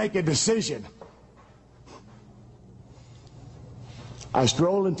Austin to make a decision. I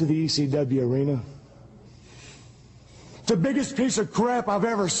strolled into the ECW arena. It's the biggest piece of crap I've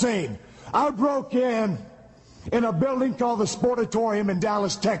ever seen. I broke in a building called the Sportatorium in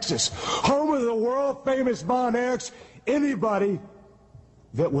Dallas, Texas, home of the world-famous Von Erichs. Anybody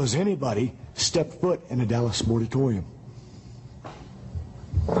that was anybody stepped foot in the Dallas Sportatorium.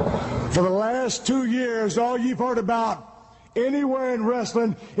 For the last 2 years, all you've heard about anywhere in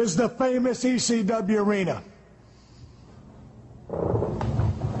wrestling is the famous ECW arena.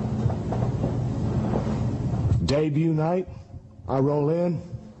 Debut night, I roll in.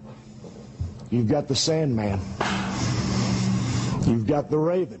 You've got the Sandman. You've got the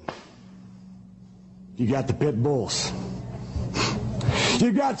Raven. You got the Pit Bulls.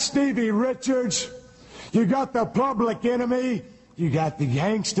 You got Stevie Richards. You got the Public Enemy. You got the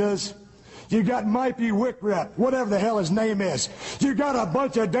Gangsters. You got Mipey Wickrep, whatever the hell his name is. You got a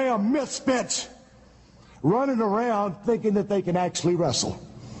bunch of damn misfits running around thinking that they can actually wrestle.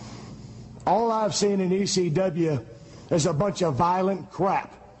 All I've seen in ECW is a bunch of violent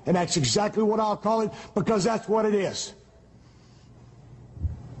crap. And that's exactly what I'll call it, because that's what it is.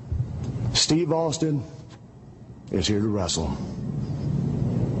 Steve Austin is here to wrestle.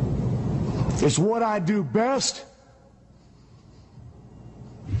 It's what I do best.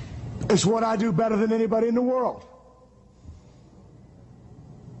 It's what I do better than anybody in the world.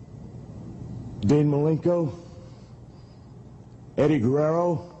 Dean Malenko, Eddie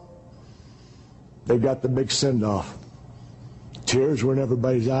Guerrero, they got the big send-off. Tears were in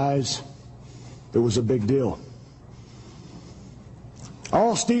everybody's eyes. It was a big deal.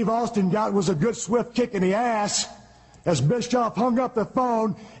 All Steve Austin got was a good swift kick in the ass as Bischoff hung up the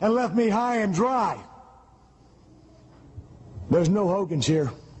phone and left me high and dry. There's no Hogans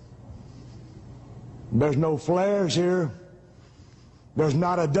here. There's no Flairs here. There's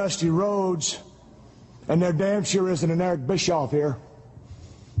not a Dusty Rhodes. And there damn sure isn't an Eric Bischoff here.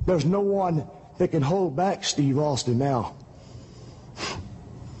 There's no one that can hold back Steve Austin now.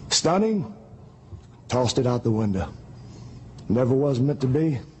 Stunning, tossed it out the window. Never was meant to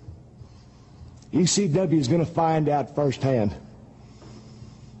be. ECW is going to find out firsthand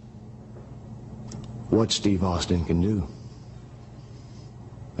what Steve Austin can do.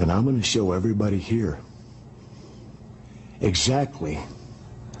 And I'm going to show everybody here exactly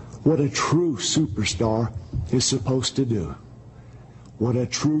what a true superstar is supposed to do. What a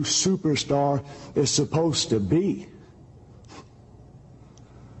true superstar is supposed to be.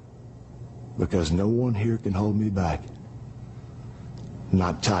 Because no one here can hold me back.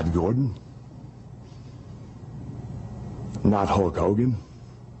 Not Todd Gordon. Not Hulk Hogan.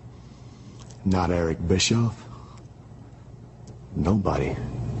 Not Eric Bischoff. Nobody.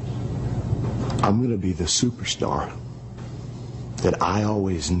 I'm going to be the superstar that I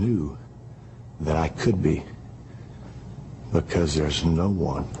always knew that I could be. Because there's no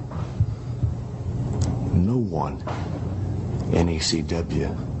one in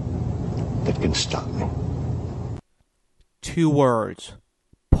ECW that can stop me. 2 words.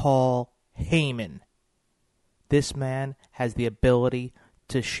 Paul Heyman. This man has the ability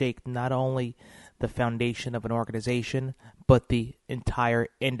to shake not only the foundation of an organization, but the entire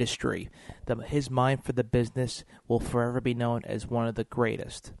industry. His mind for the business will forever be known as one of the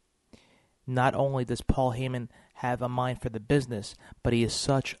greatest. Not only does Paul Heyman have a mind for the business, but he is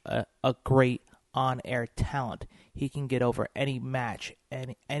such a great on-air talent. He can get over any match,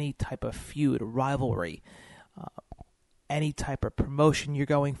 any type of feud, rivalry, any type of promotion you're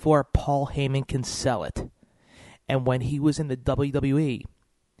going for. Paul Heyman can sell it. And when he was in the WWE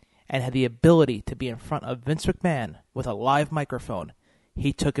and had the ability to be in front of Vince McMahon with a live microphone,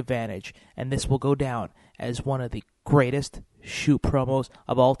 he took advantage. And this will go down as one of the greatest shoot promos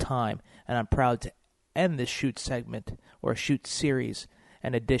of all time. And I'm proud to end this shoot segment or shoot series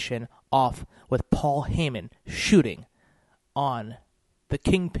and edition off with Paul Heyman shooting on the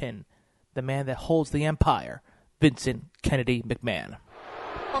Kingpin, the man that holds the empire, Vincent Kennedy McMahon.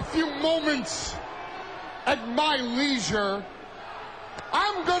 A few moments at my leisure,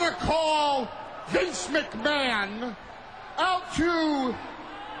 I'm going to call Vince McMahon out to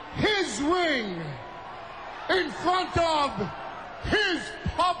his ring in front of his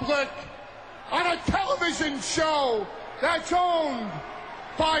public on a television show that's owned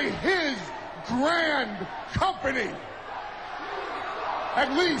by his grand company.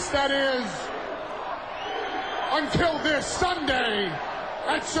 At least that is until this Sunday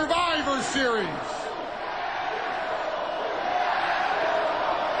at Survivor Series.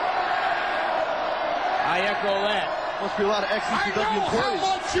 I echo that. Must be a lot of ex-ECW I know employees. how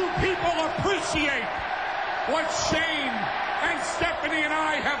much you people appreciate what Shane and Stephanie and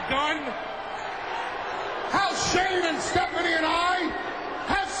I have done. How Shane and Stephanie and I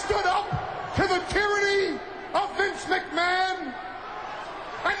have stood up to the tyranny of Vince McMahon.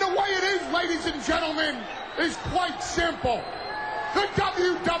 And the way it is, ladies and gentlemen, is quite simple. The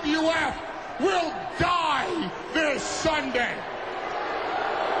WWF will die this Sunday.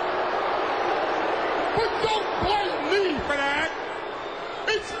 But don't blame me for that.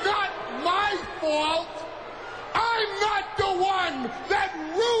 It's not my fault. I'm not the one that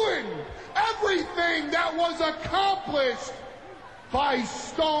ruined everything that was accomplished by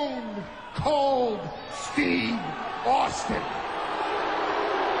Stone Cold Steve Austin.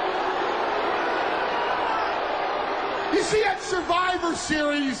 You see, at Survivor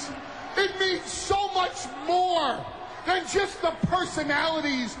Series, it means so much more than just the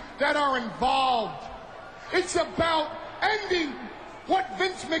personalities that are involved. It's about ending what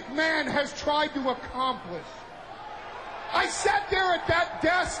Vince McMahon has tried to accomplish. I sat there at that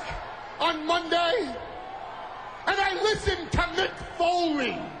desk on Monday, and I listened to Mick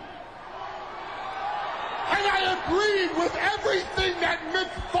Foley. And I agreed with everything that Mick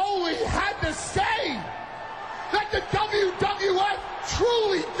Foley had to say. That the WWF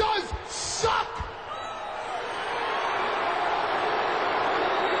truly does suck.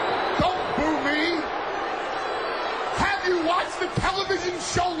 Don't boo me. Have you watched the television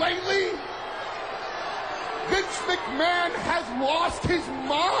show lately? Vince McMahon has lost his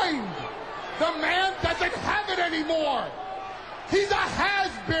mind. The man doesn't have it anymore. He's a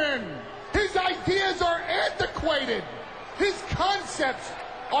has-been. His ideas are antiquated. His concepts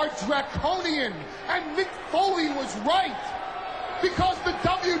are draconian. And Mick Foley was right. Because the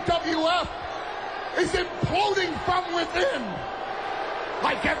WWF is imploding from within.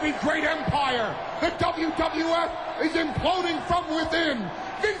 Like every great empire, the WWF is imploding from within.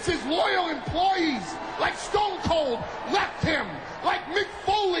 Vince's loyal employees, like Stone Cold, left him. Like Mick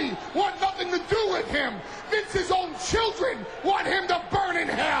Foley, want nothing to do with him. Vince's own children want him to burn in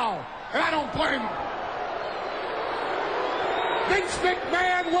hell. And I don't blame him. Vince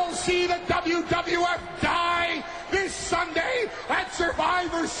McMahon will see the WWF die this Sunday at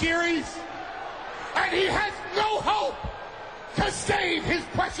Survivor Series. And he has no hope to save his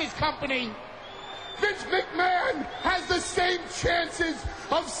precious company. Vince McMahon has the same chances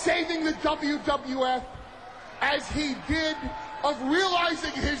of saving the WWF as he did of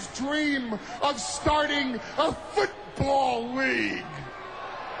realizing his dream of starting a football league.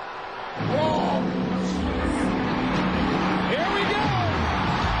 Whoa. Here we go.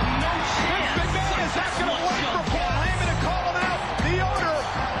 No chance. Vince McMahon is not going to wait for Paul Heyman to call him out. The owner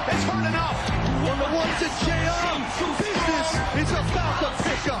has heard enough. From the ones that JR, business is about to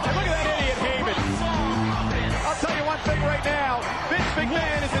pick up. And look at that idiot Heyman. I'll tell you one thing right now. Vince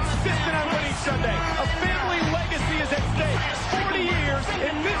McMahon is insistent on winning Sunday. A family legacy is at stake. 40 years,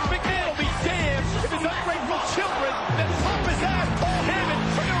 and Vince McMahon will be damned if his ungrateful children that pump his ass, Paul Heyman,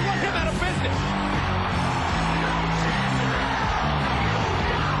 are going to run him out of business.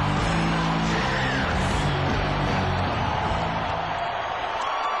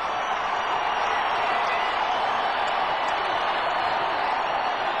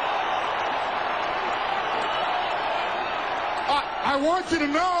 I want you to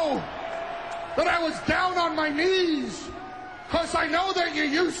know that I was down on my knees because I know that you're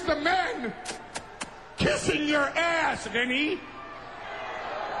used to men kissing your ass, Vinny.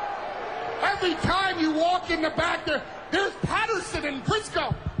 Every time you walk in the back there, there's Patterson and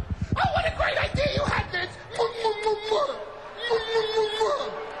Briscoe. Oh, what a great idea you had, Vince.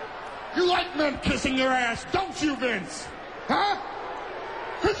 You like men kissing your ass, don't you, Vince? Huh?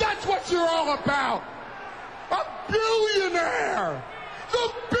 Because that's what you're all about. A billionaire!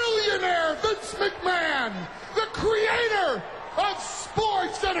 The billionaire Vince McMahon! The creator of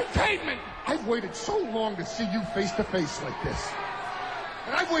sports entertainment! I've waited so long to see you face to face like this.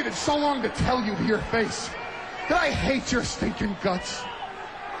 And I've waited so long to tell you to your face that I hate your stinking guts.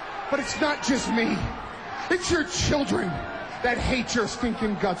 But it's not just me. It's your children that hate your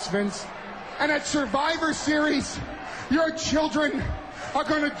stinking guts, Vince. And at Survivor Series, your children are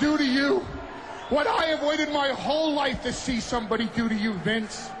going to do to you what I have waited my whole life to see somebody do to you,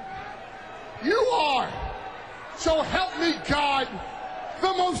 Vince. You are, so help me God,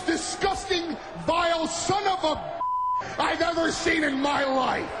 the most disgusting, vile son of a I've ever seen in my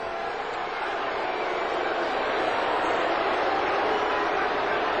life.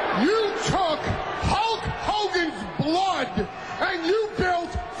 You took Hulk Hogan's blood and you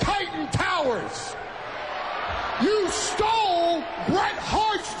built Titan Towers. You stole Bret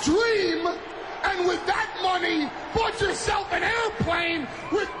Hart's dream, and with that money, bought yourself an airplane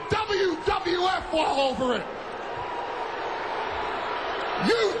with WWF all over it.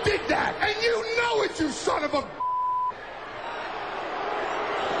 You did that, and you know it, you son of a...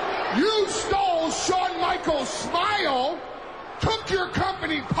 You stole Shawn Michaels' smile, took your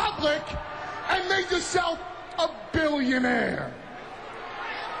company public, and made yourself a billionaire.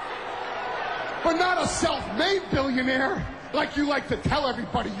 But not a self-made billionaire like you like to tell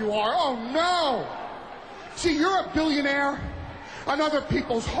everybody you are. Oh, no. See, you're a billionaire on other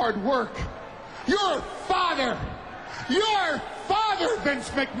people's hard work. Your father, Vince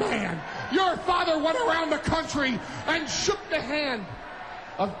McMahon, your father went around the country and shook the hand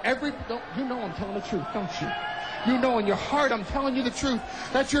of every... You know I'm telling the truth, don't you? You know in your heart I'm telling you the truth,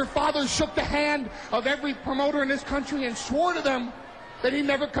 that your father shook the hand of every promoter in this country and swore to them that he'd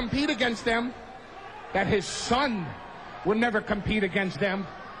never compete against them, that his son would never compete against them.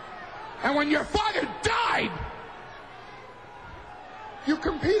 And when your father died, you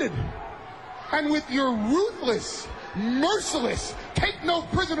competed. And with your ruthless, merciless, take no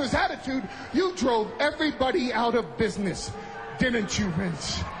prisoners attitude, you drove everybody out of business. Didn't you,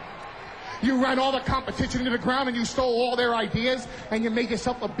 Vince? You ran all the competition into the ground and you stole all their ideas and you made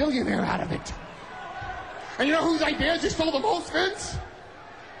yourself a billionaire out of it. And you know whose ideas you stole the most, Vince?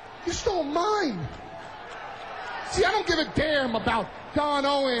 You stole mine. See, I don't give a damn about Don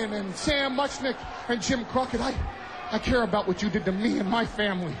Owen and Sam Muchnick and Jim Crockett. I care about what you did to me and my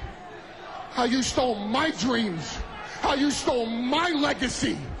family. How you stole my dreams. How you stole my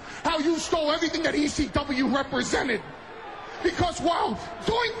legacy. How you stole everything that ECW represented. Because while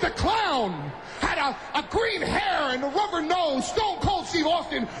Doink the Clown had a green hair and a rubber nose, Stone Cold Steve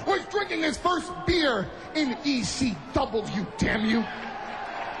Austin was drinking his first beer in ECW, damn you.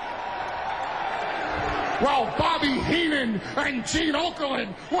 While Bobby Heenan and Gene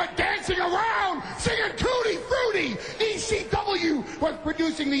Okerlund were dancing around singing Tutti Frutti, ECW was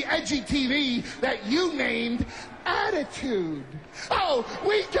producing the edgy TV that you named Attitude. Oh,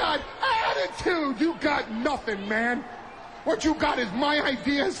 we got attitude. You got nothing, man. What you got is my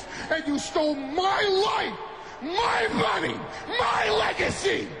ideas, and you stole my life, my money, my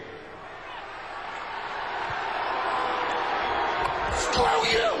legacy. Screw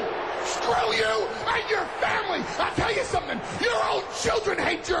you! Screw you and your family! I'll tell you something, your own children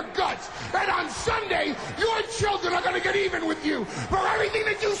hate your guts, and on Sunday, your children are going to get even with you for everything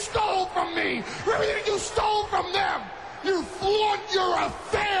that you stole from me, for everything that you stole from them. You flaunt your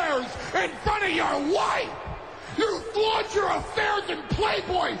affairs in front of your wife. You flaunt your affairs in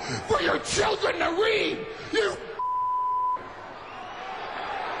Playboy for your children to read. You...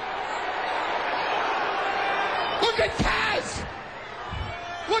 Look at Taz!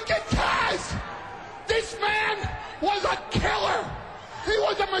 Look at Taz! This man was a killer. He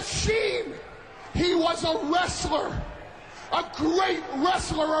was a machine. He was a wrestler. A great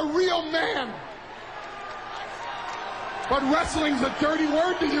wrestler, a real man. But wrestling's a dirty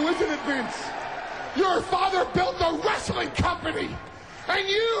word to you, isn't it, Vince? Your father built a wrestling company, and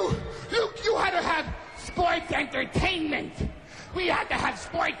you had to have sports entertainment. We had to have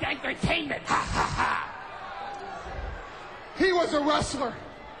sports entertainment. Ha, ha, ha. He was a wrestler.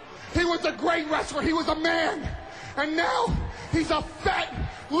 He was a great wrestler. He was a man. And now he's a fat,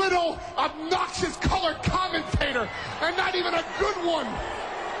 little, obnoxious color commentator, and not even a good one.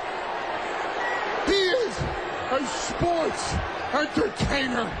 He is a sports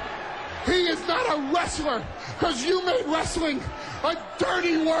entertainer. He is not a wrestler, because you made wrestling a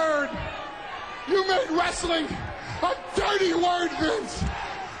dirty word. You made wrestling a dirty word, Vince.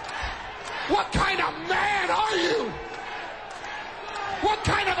 What kind of man are you? What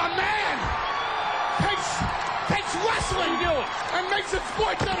kind of a man takes wrestling and makes it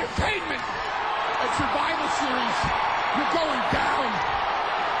sports entertainment? A Survivor Series, you're going down.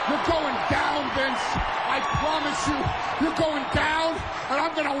 You're going down, Vince. I promise you, you're going down, and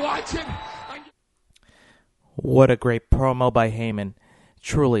I'm going to watch it. What a great promo by Heyman.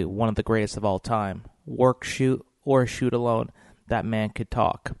 Truly one of the greatest of all time. Work, shoot, or shoot alone. That man could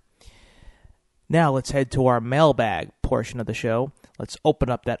talk. Now let's head to our mailbag portion of the show. Let's open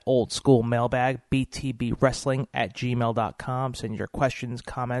up that old school mailbag, btbwrestling@gmail.com. Send your questions,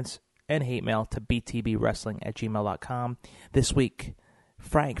 comments, and hate mail to btbwrestling@gmail.com. This week,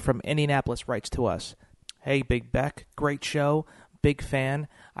 Frank from Indianapolis writes to us, "Hey, Big Beck, great show. Big fan.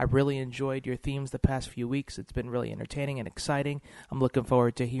 I really enjoyed your themes the past few weeks. It's been really entertaining and exciting. I'm looking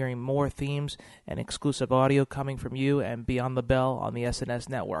forward to hearing more themes and exclusive audio coming from you and Beyond the Bell on the SNS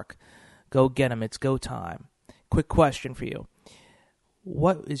network. Go get 'em. It's go time. Quick question for you.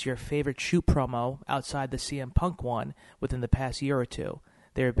 What is your favorite shoot promo outside the CM Punk one within the past year or two?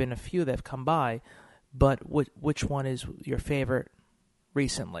 There have been a few that have come by, but which one is your favorite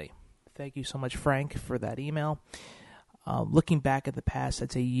recently?" Thank you so much, Frank, for that email. Looking back at the past,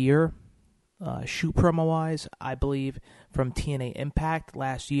 I'd say year, shoot promo-wise, I believe from TNA Impact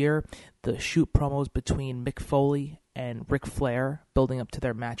last year, the shoot promos between Mick Foley and Ric Flair building up to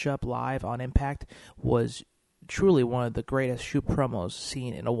their matchup live on Impact was truly one of the greatest shoot promos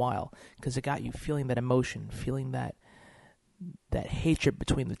seen in a while, because it got you feeling that emotion, feeling that hatred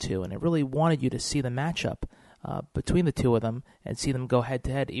between the two, and it really wanted you to see the matchup between the two of them and see them go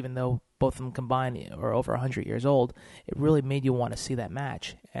head-to-head, even though both of them combined are over 100 years old. It really made you want to see that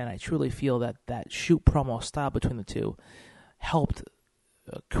match, and I truly feel that shoot promo style between the two helped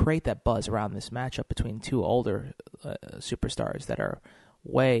create that buzz around this matchup between two older superstars that are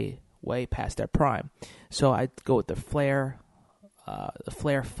way past their prime. So I'd go with the Flair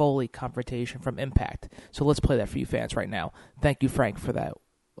Foley confrontation from Impact. So let's play that for you fans right now. Thank you, Frank, for that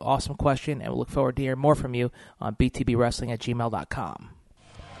awesome question, and we'll look forward to hearing more from you on btbwrestling@gmail.com.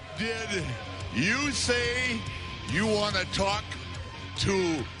 Did you say you want to talk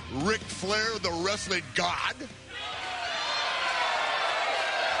to Ric Flair, the wrestling god?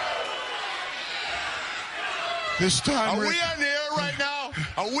 This time, Are we on the air right now?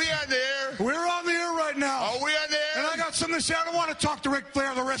 Are we on the air? We're on the air right now. Are we on the air? And I got something to say. I don't want to talk to Ric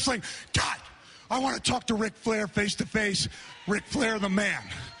Flair, the wrestling god. I want to talk to Ric Flair face to face. Ric Flair, the man.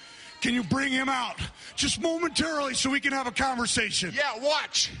 Can you bring him out just momentarily so we can have a conversation? Yeah,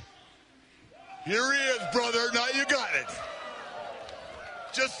 watch. Here he is, brother. Now you got it.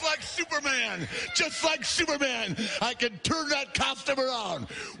 Just like Superman. Just like Superman. I can turn that costume around.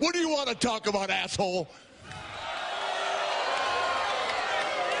 What do you want to talk about, asshole?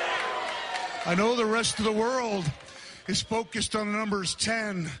 I know the rest of the world is focused on the numbers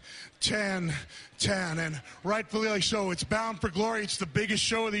 10, 10, 10, and rightfully so. It's Bound for Glory. It's the biggest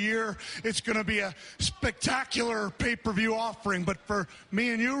show of the year. It's going to be a spectacular pay-per-view offering. But for me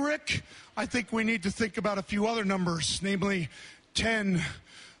and you, Rick, I think we need to think about a few other numbers, namely 10,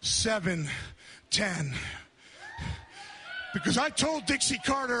 7, 10. Because I told Dixie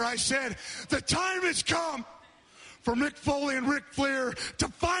Carter, I said, the time has come for Mick Foley and Ric Flair to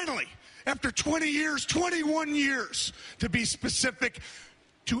finally, after 20 years, 21 years, to be specific,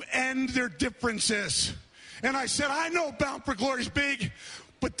 to end their differences. And I said, I know Bound for Glory is big,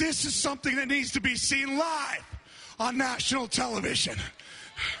 but this is something that needs to be seen live on national television.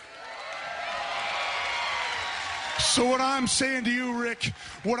 So what I'm saying to you, Rick,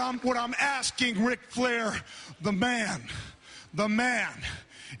 what I'm asking Ric Flair, the man,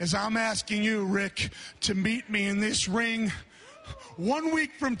 is I'm asking you, Rick, to meet me in this ring 1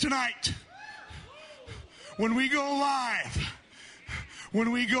 week from tonight, when we go live,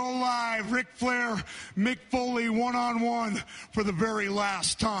 Ric Flair, Mick Foley, one-on-one for the very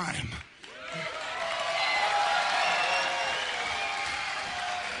last time.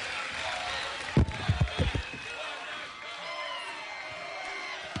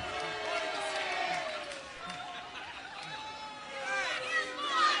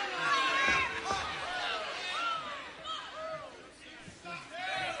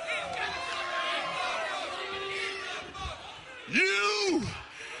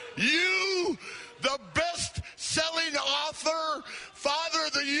 You, the best-selling author, Father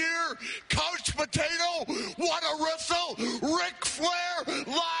of the Year, Couch Potato, want to wrestle Ric Flair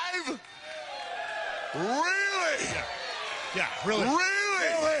live? Really? Yeah, really.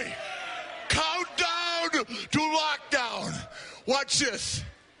 Really? Countdown to lockdown. Watch this.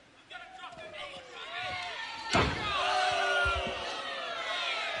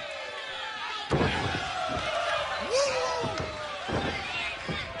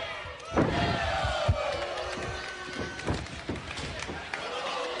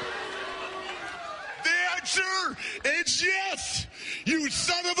 It's yes, you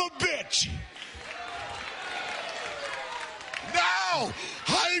son of a bitch. Now,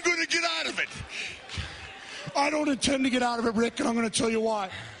 how are you going to get out of it? I don't intend to get out of it, Rick, and I'm going to tell you why.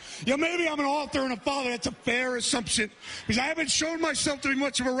 Yeah, maybe I'm an author and a father. That's a fair assumption, because I haven't shown myself to be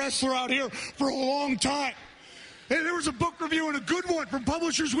much of a wrestler out here for a long time. Hey, there was a book review, and a good one, from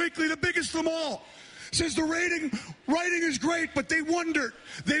Publishers Weekly, the biggest of them all. Says the writing is great, but they wondered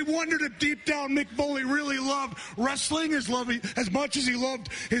if deep down Mick Foley really loved wrestling as much as he loved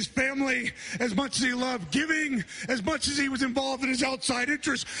his family, as much as he loved giving, as much as he was involved in his outside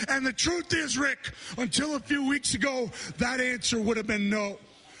interests. And the truth is, Rick, until a few weeks ago, that answer would have been no.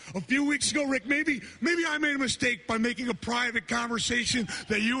 A few weeks ago, Rick, maybe I made a mistake by making a private conversation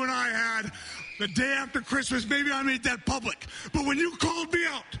that you and I had the day after Christmas. Maybe I made that public. But when you called me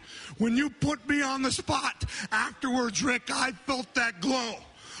out, when you put me on the spot afterwards, Rick, I felt that glow.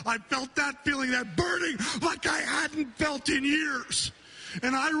 I felt that feeling, that burning like I hadn't felt in years.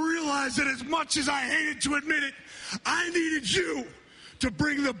 And I realized that as much as I hated to admit it, I needed you to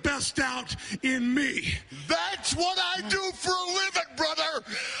bring the best out in me. That's what I do for a living, brother.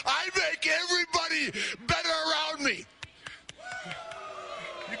 I make everybody better around me.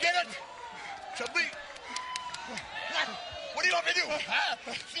 You get it? To me. What do you want me to do? Huh?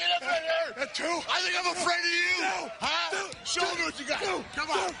 See that right here? That two. I think I'm afraid of you. No. Huh? Show me what you got. Come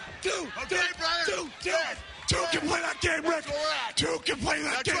on. Okay, brother? Two can play that game, Rick. Two can play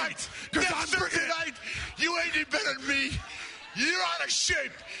that game. That's right. Next Thursday night, you ain't any better than me. You're out of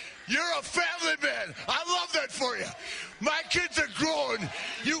shape. You're a family man. I love that for you. My kids are growing.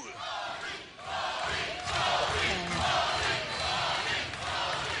 You...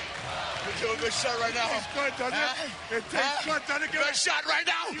 Do a big shot right now. It's good, doesn't it? It tastes good, doesn't it? Best shot right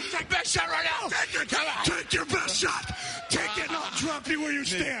now. Best shot right now. Take it. Come on. Take your best shot. Take it and I'll drop you where you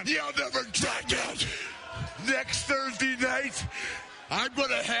stand. You'll never drop me. Next Thursday night, I'm going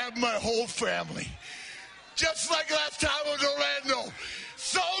to have my whole family. Just like last time in Orlando.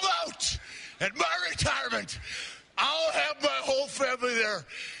 Sold out at my retirement. I'll have my whole family there.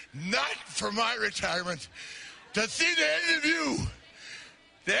 Not for my retirement. To see the end of you.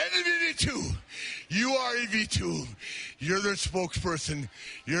 The end of EV2. You are EV2. You're their spokesperson.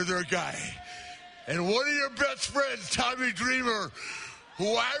 You're their guy. And one of your best friends, Tommy Dreamer,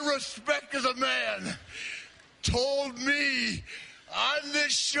 who I respect as a man, told me on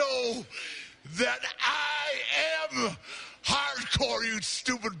this show that I am hardcore, you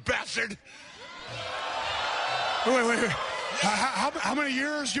stupid bastard. Wait. How many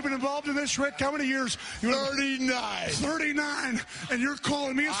years you been involved in this, Rick? How many years? 39. 39, and you're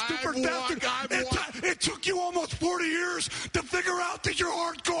calling me a stupid bastard? It took you almost 40 years to figure out that you're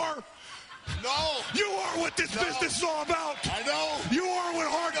hardcore. No. You are what this business is all about. I know. You are what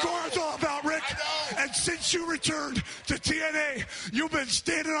hardcore is all about, Rick. I know. And since you returned to TNA, you've been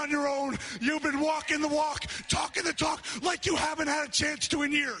standing on your own. You've been walking the walk, talking the talk like you haven't had a chance to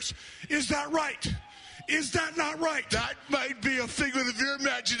in years. Is that right? Is that not right? That might be a figment of your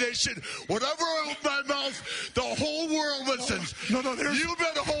imagination. Whatever I open my mouth, the whole world listens. No, you've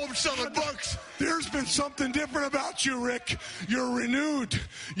been home selling books. There's been something different about you, Rick. You're renewed.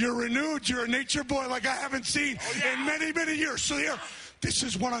 You're a nature boy like I haven't seen in many, many years. So here, this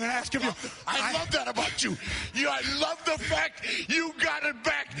is what I'm going to ask of you. I love that about you. I love the fact you got it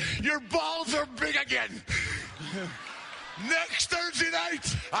back. Your balls are big again. Next Thursday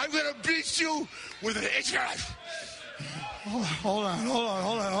night, I'm going to beat you with an itch knife. Hold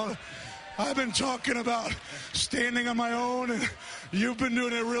on. I've been talking about standing on my own, and you've been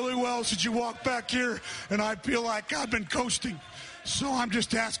doing it really well since you walked back here, and I feel like I've been coasting. So I'm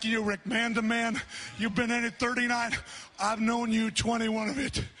just asking you, Rick, man to man, you've been in it 39. I've known you 21 of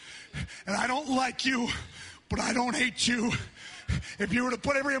it. And I don't like you, but I don't hate you. If you were to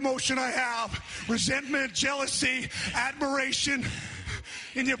put every emotion I have, resentment, jealousy, admiration,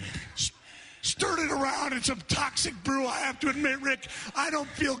 and you stirred it around in some toxic brew, I have to admit, Rick, I don't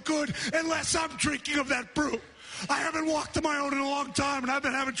feel good unless I'm drinking of that brew. I haven't walked on my own in a long time, and I've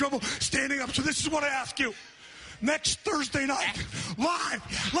been having trouble standing up. So this is what I ask you. Next Thursday night,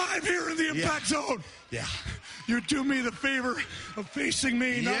 live here in the Impact Zone. Yeah. You do me the favor of facing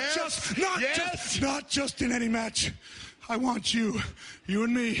me, not just in any match. I want you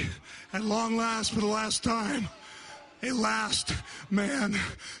and me, at long last for the last time, a last man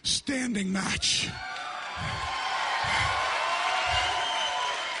standing match.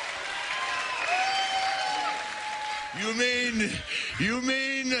 You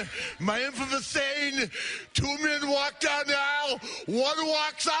mean my infamous saying, 2 men walk down the aisle, one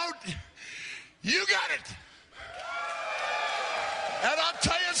walks out? You got it. And I'll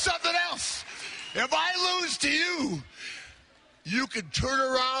tell you something else. If I lose to you, you can turn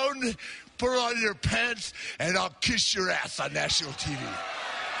around, put on your pants, and I'll kiss your ass on national TV.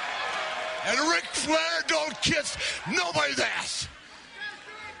 And Ric Flair don't kiss nobody's ass.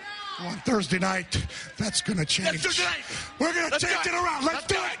 On Thursday night, that's going to change. Next Thursday night. We're going to change it around. Let's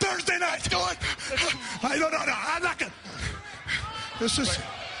do it Thursday night. Let's do it. No, I'm not going to. This is...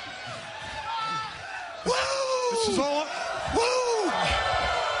 Woo! This is all... Woo!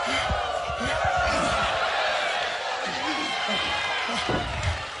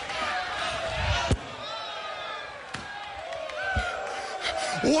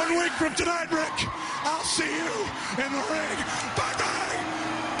 One week from tonight, Rick, I'll see you in the ring. Bye-bye!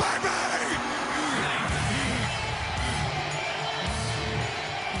 Bye-bye!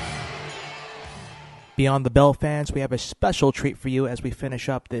 Beyond the Bell fans, we have a special treat for you as we finish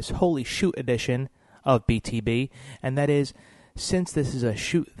up this Holy Shoot edition of BTB, and that is, since this is a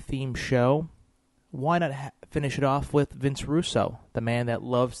shoot-themed show, why not finish it off with Vince Russo, the man that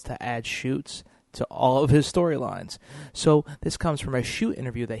loves to add shoots to all of his storylines. So this comes from a shoot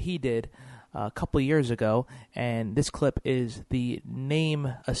interview that he did a couple of years ago, and this clip is the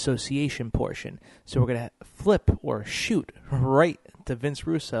name association portion. So we're going to flip or shoot right to Vince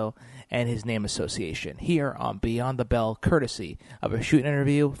Russo and his name association here on Beyond the Bell, courtesy of a shoot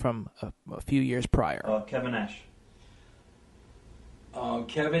interview from a few years prior. Kevin Nash.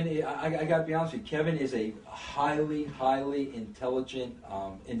 Kevin, I got to be honest with you, Kevin is a highly, highly intelligent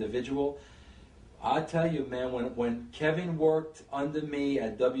individual. I tell you, man, when Kevin worked under me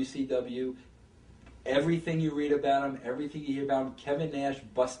at WCW, everything you read about him, everything you hear about him, Kevin Nash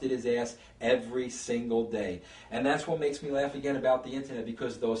busted his ass every single day. And that's what makes me laugh again about the internet,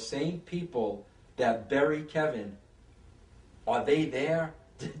 because those same people that bury Kevin, are they there?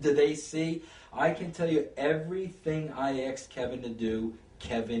 Do they see? I can tell you everything I asked Kevin to do,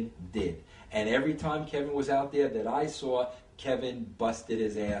 Kevin did. And every time Kevin was out there that I saw, Kevin busted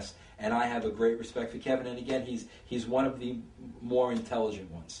his ass. And I have a great respect for Kevin. And again, he's one of the more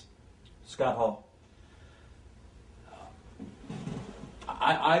intelligent ones. Scott Hall.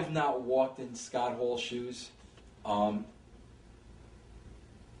 I've not walked in Scott Hall's shoes.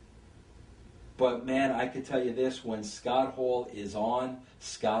 But, man, I could tell you this. When Scott Hall is on,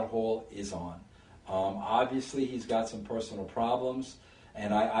 Scott Hall is on. Obviously, he's got some personal problems.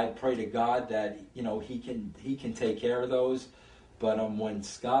 And I pray to God that, you know, he can take care of those. But when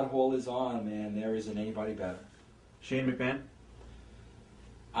Scott Hall is on, man, there isn't anybody better. Shane McMahon?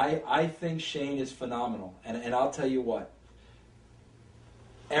 I think Shane is phenomenal. And I'll tell you what.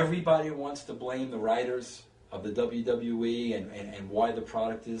 Everybody wants to blame the writers of the WWE and why the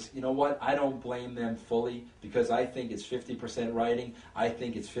product is. You know what? I don't blame them fully, because I think it's 50% writing. I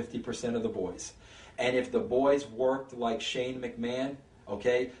think it's 50% of the boys. And if the boys worked like Shane McMahon,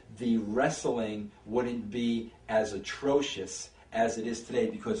 okay, the wrestling wouldn't be as atrocious as it is today,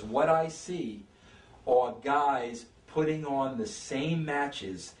 because what I see are guys putting on the same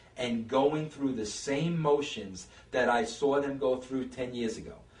matches and going through the same motions that I saw them go through 10 years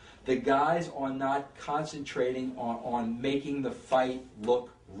ago. The guys are not concentrating on making the fight look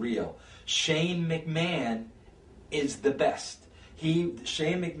real. Shane McMahon is the best. Shane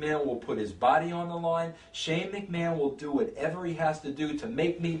McMahon will put his body on the line. Shane McMahon will do whatever he has to do to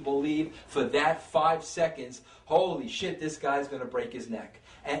make me believe for that 5 seconds, holy shit, this guy's going to break his neck.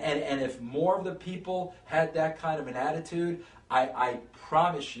 And if more of the people had that kind of an attitude, I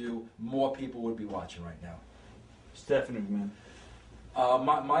promise you more people would be watching right now. Stephanie McMahon.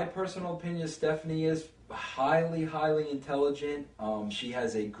 My personal opinion is Stephanie is highly, highly intelligent. She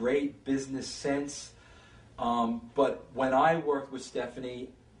has a great business sense. But when I worked with Stephanie,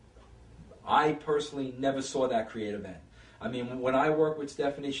 I personally never saw that creative end. I mean, when I worked with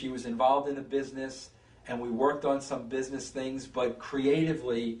Stephanie, she was involved in the business, and we worked on some business things, but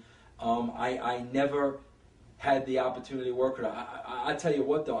creatively, I never had the opportunity to work with her. I tell you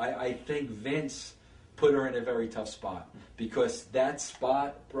what, though, I think Vince put her in a very tough spot, because that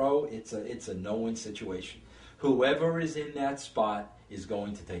spot, bro, it's a no-win situation. Whoever is in that spot is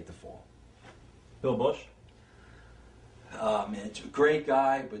going to take the fall. Bill Bush? Man, it's a great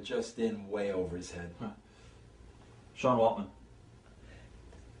guy, but just in way over his head. Huh. Sean Waltman.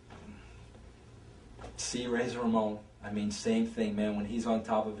 See Razor Ramon. I mean, same thing, man. When he's on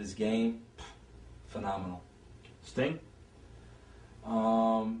top of his game, phenomenal. Sting?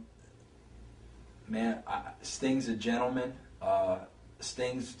 Man, Sting's a gentleman.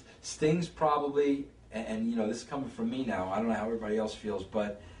 Sting's probably, and you know, this is coming from me now. I don't know how everybody else feels,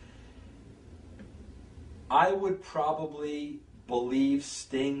 but I would probably believe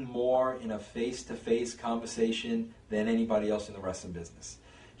Sting more in a face-to-face conversation than anybody else in the wrestling business.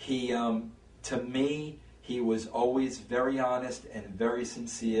 He, to me, he was always very honest and very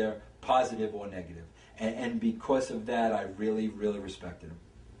sincere, positive or negative. And because of that, I really, really respected him.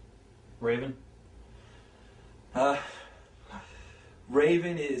 Raven?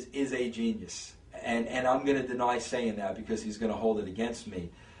 Raven is a genius. And I'm going to deny saying that because he's going to hold it against me.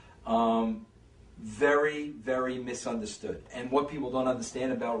 Very, very misunderstood. And what people don't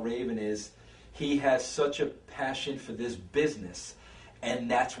understand about Raven is he has such a passion for this business, and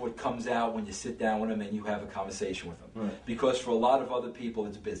that's what comes out when you sit down with him and you have a conversation with him. Right. Because for a lot of other people,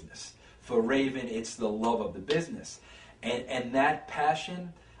 it's business. For Raven, it's the love of the business. And that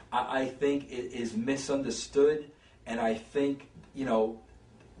passion, I think, is misunderstood, and I think, you know,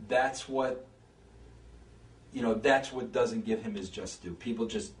 that's what doesn't give him his just due. People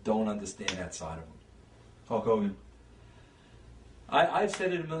just don't understand that side of him. Hulk Hogan. I've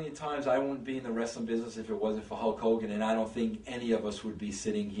said it a million times. I wouldn't be in the wrestling business if it wasn't for Hulk Hogan, and I don't think any of us would be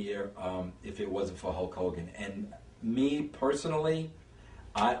sitting here if it wasn't for Hulk Hogan. And me personally,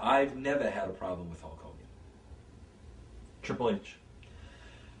 I've never had a problem with Hulk Hogan. Triple H.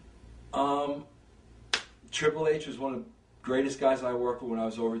 Triple H was one of the greatest guys I worked with when I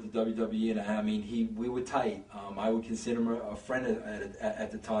was over at the WWE, and I mean, we were tight. I would consider him a friend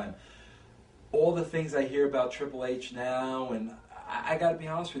at the time. All the things I hear about Triple H now, and I got to be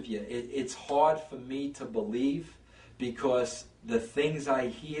honest with you, it's hard for me to believe, because the things I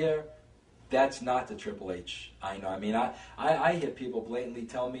hear that's not the Triple H I know. I mean, I hear people blatantly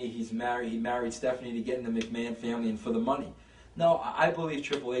tell me he married Stephanie to get in the McMahon family and for the money. No, I believe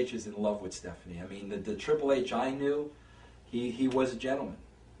Triple H is in love with Stephanie. I mean, the Triple H I knew, he was a gentleman.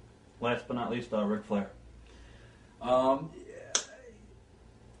 Last but not least, Ric Flair.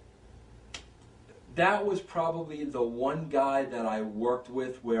 That was probably the one guy that I worked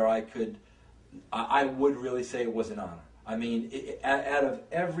with where I would really say it was an honor. I mean, out of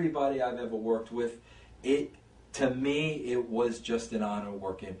everybody I've ever worked with, to me, it was just an honor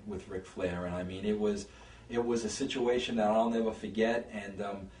working with Ric Flair. And I mean, it was a situation that I'll never forget. And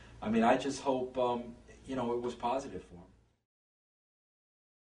I mean, I just hope, it was positive for him.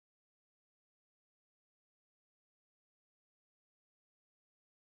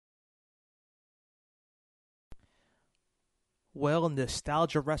 Well,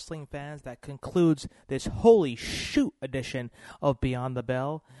 nostalgia wrestling fans, that concludes this holy shoot edition of Beyond the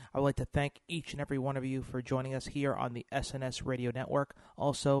Bell. I would like to thank each and every one of you for joining us here on the SNS Radio Network,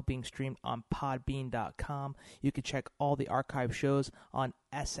 also being streamed on podbean.com. You can check all the archive shows on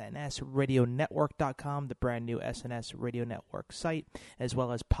SNSRadioNetwork.com, the brand new SNS Radio Network site, as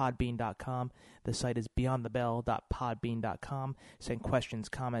well as podbean.com. The site is beyondthebell.podbean.com. Send questions,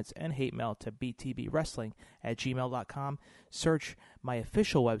 comments, and hate mail to btbwrestling@gmail.com. Search my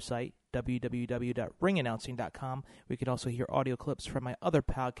official website, www.ringannouncing.com. We can also hear audio clips from my other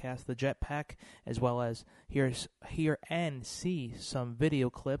podcast, The Jetpack, as well as hear and see some video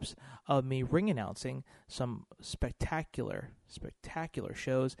clips of me ring announcing some spectacular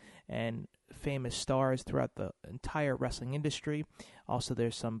shows and famous stars throughout the entire wrestling industry. Also,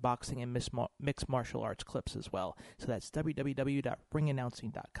 there's some boxing and mixed martial arts clips as well. So that's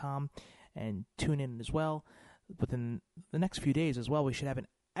www.ringannouncing.com, and tune in as well. Within the next few days as well, we should have an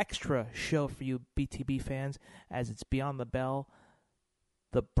extra show for you BTB fans, as it's Beyond the Bell,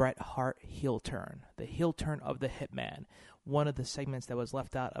 the Bret Hart heel turn, the heel turn of the Hitman. One of the segments that was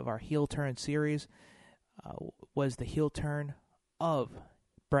left out of our heel turn series was the heel turn of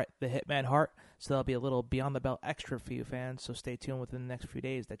Bret the Hitman Hart, so there'll be a little Beyond the Bell extra for you fans, so stay tuned within the next few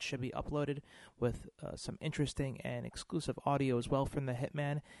days. That should be uploaded with some interesting and exclusive audio as well from the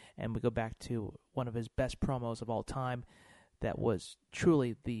Hitman, and we go back to one of his best promos of all time that was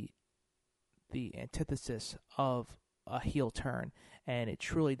truly the antithesis of a heel turn, and it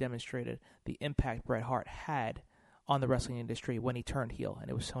truly demonstrated the impact Bret Hart had on the wrestling industry when he turned heel, and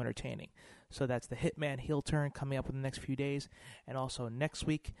it was so entertaining. So that's the Hitman heel turn coming up in the next few days. And also next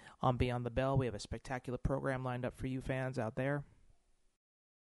week on Beyond the Bell, we have a spectacular program lined up for you fans out there.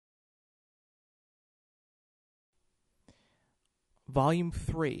 Volume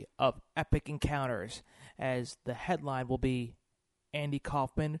 3 of Epic Encounters, as the headline will be Andy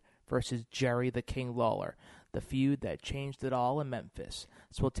Kaufman versus Jerry the King Lawler, the feud that changed it all in Memphis.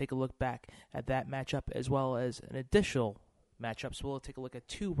 So we'll take a look back at that matchup as well as an additional matchup. So we'll take a look at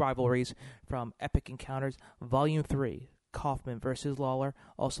two rivalries from Epic Encounters, Volume 3, Kaufman versus Lawler.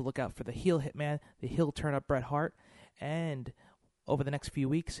 Also look out for the heel Hitman, the heel turn-up Bret Hart. And over the next few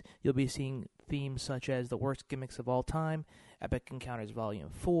weeks, you'll be seeing themes such as the worst gimmicks of all time, Epic Encounters Volume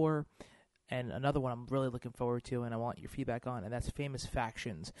 4, and another one I'm really looking forward to and I want your feedback on, and that's Famous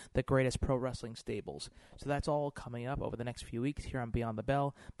Factions, the greatest pro wrestling stables. So that's all coming up over the next few weeks here on Beyond the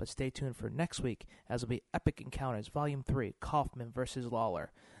Bell, but stay tuned for next week, as will be Epic Encounters Volume 3, Kaufman versus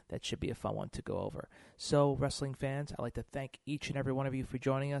Lawler. That should be a fun one to go over. So, wrestling fans, I'd like to thank each and every one of you for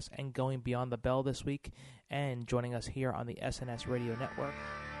joining us and going Beyond the Bell this week and joining us here on the SNS Radio Network.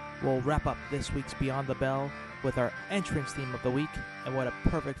 We'll wrap up this week's Beyond the Bell with our entrance theme of the week, and what a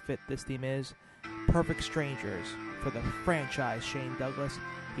perfect fit this theme is. Perfect Strangers for the franchise Shane Douglas.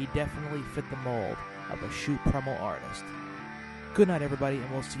 He definitely fit the mold of a shoot promo artist. Good night, everybody,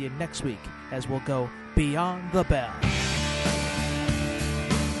 and we'll see you next week as we'll go Beyond the Bell.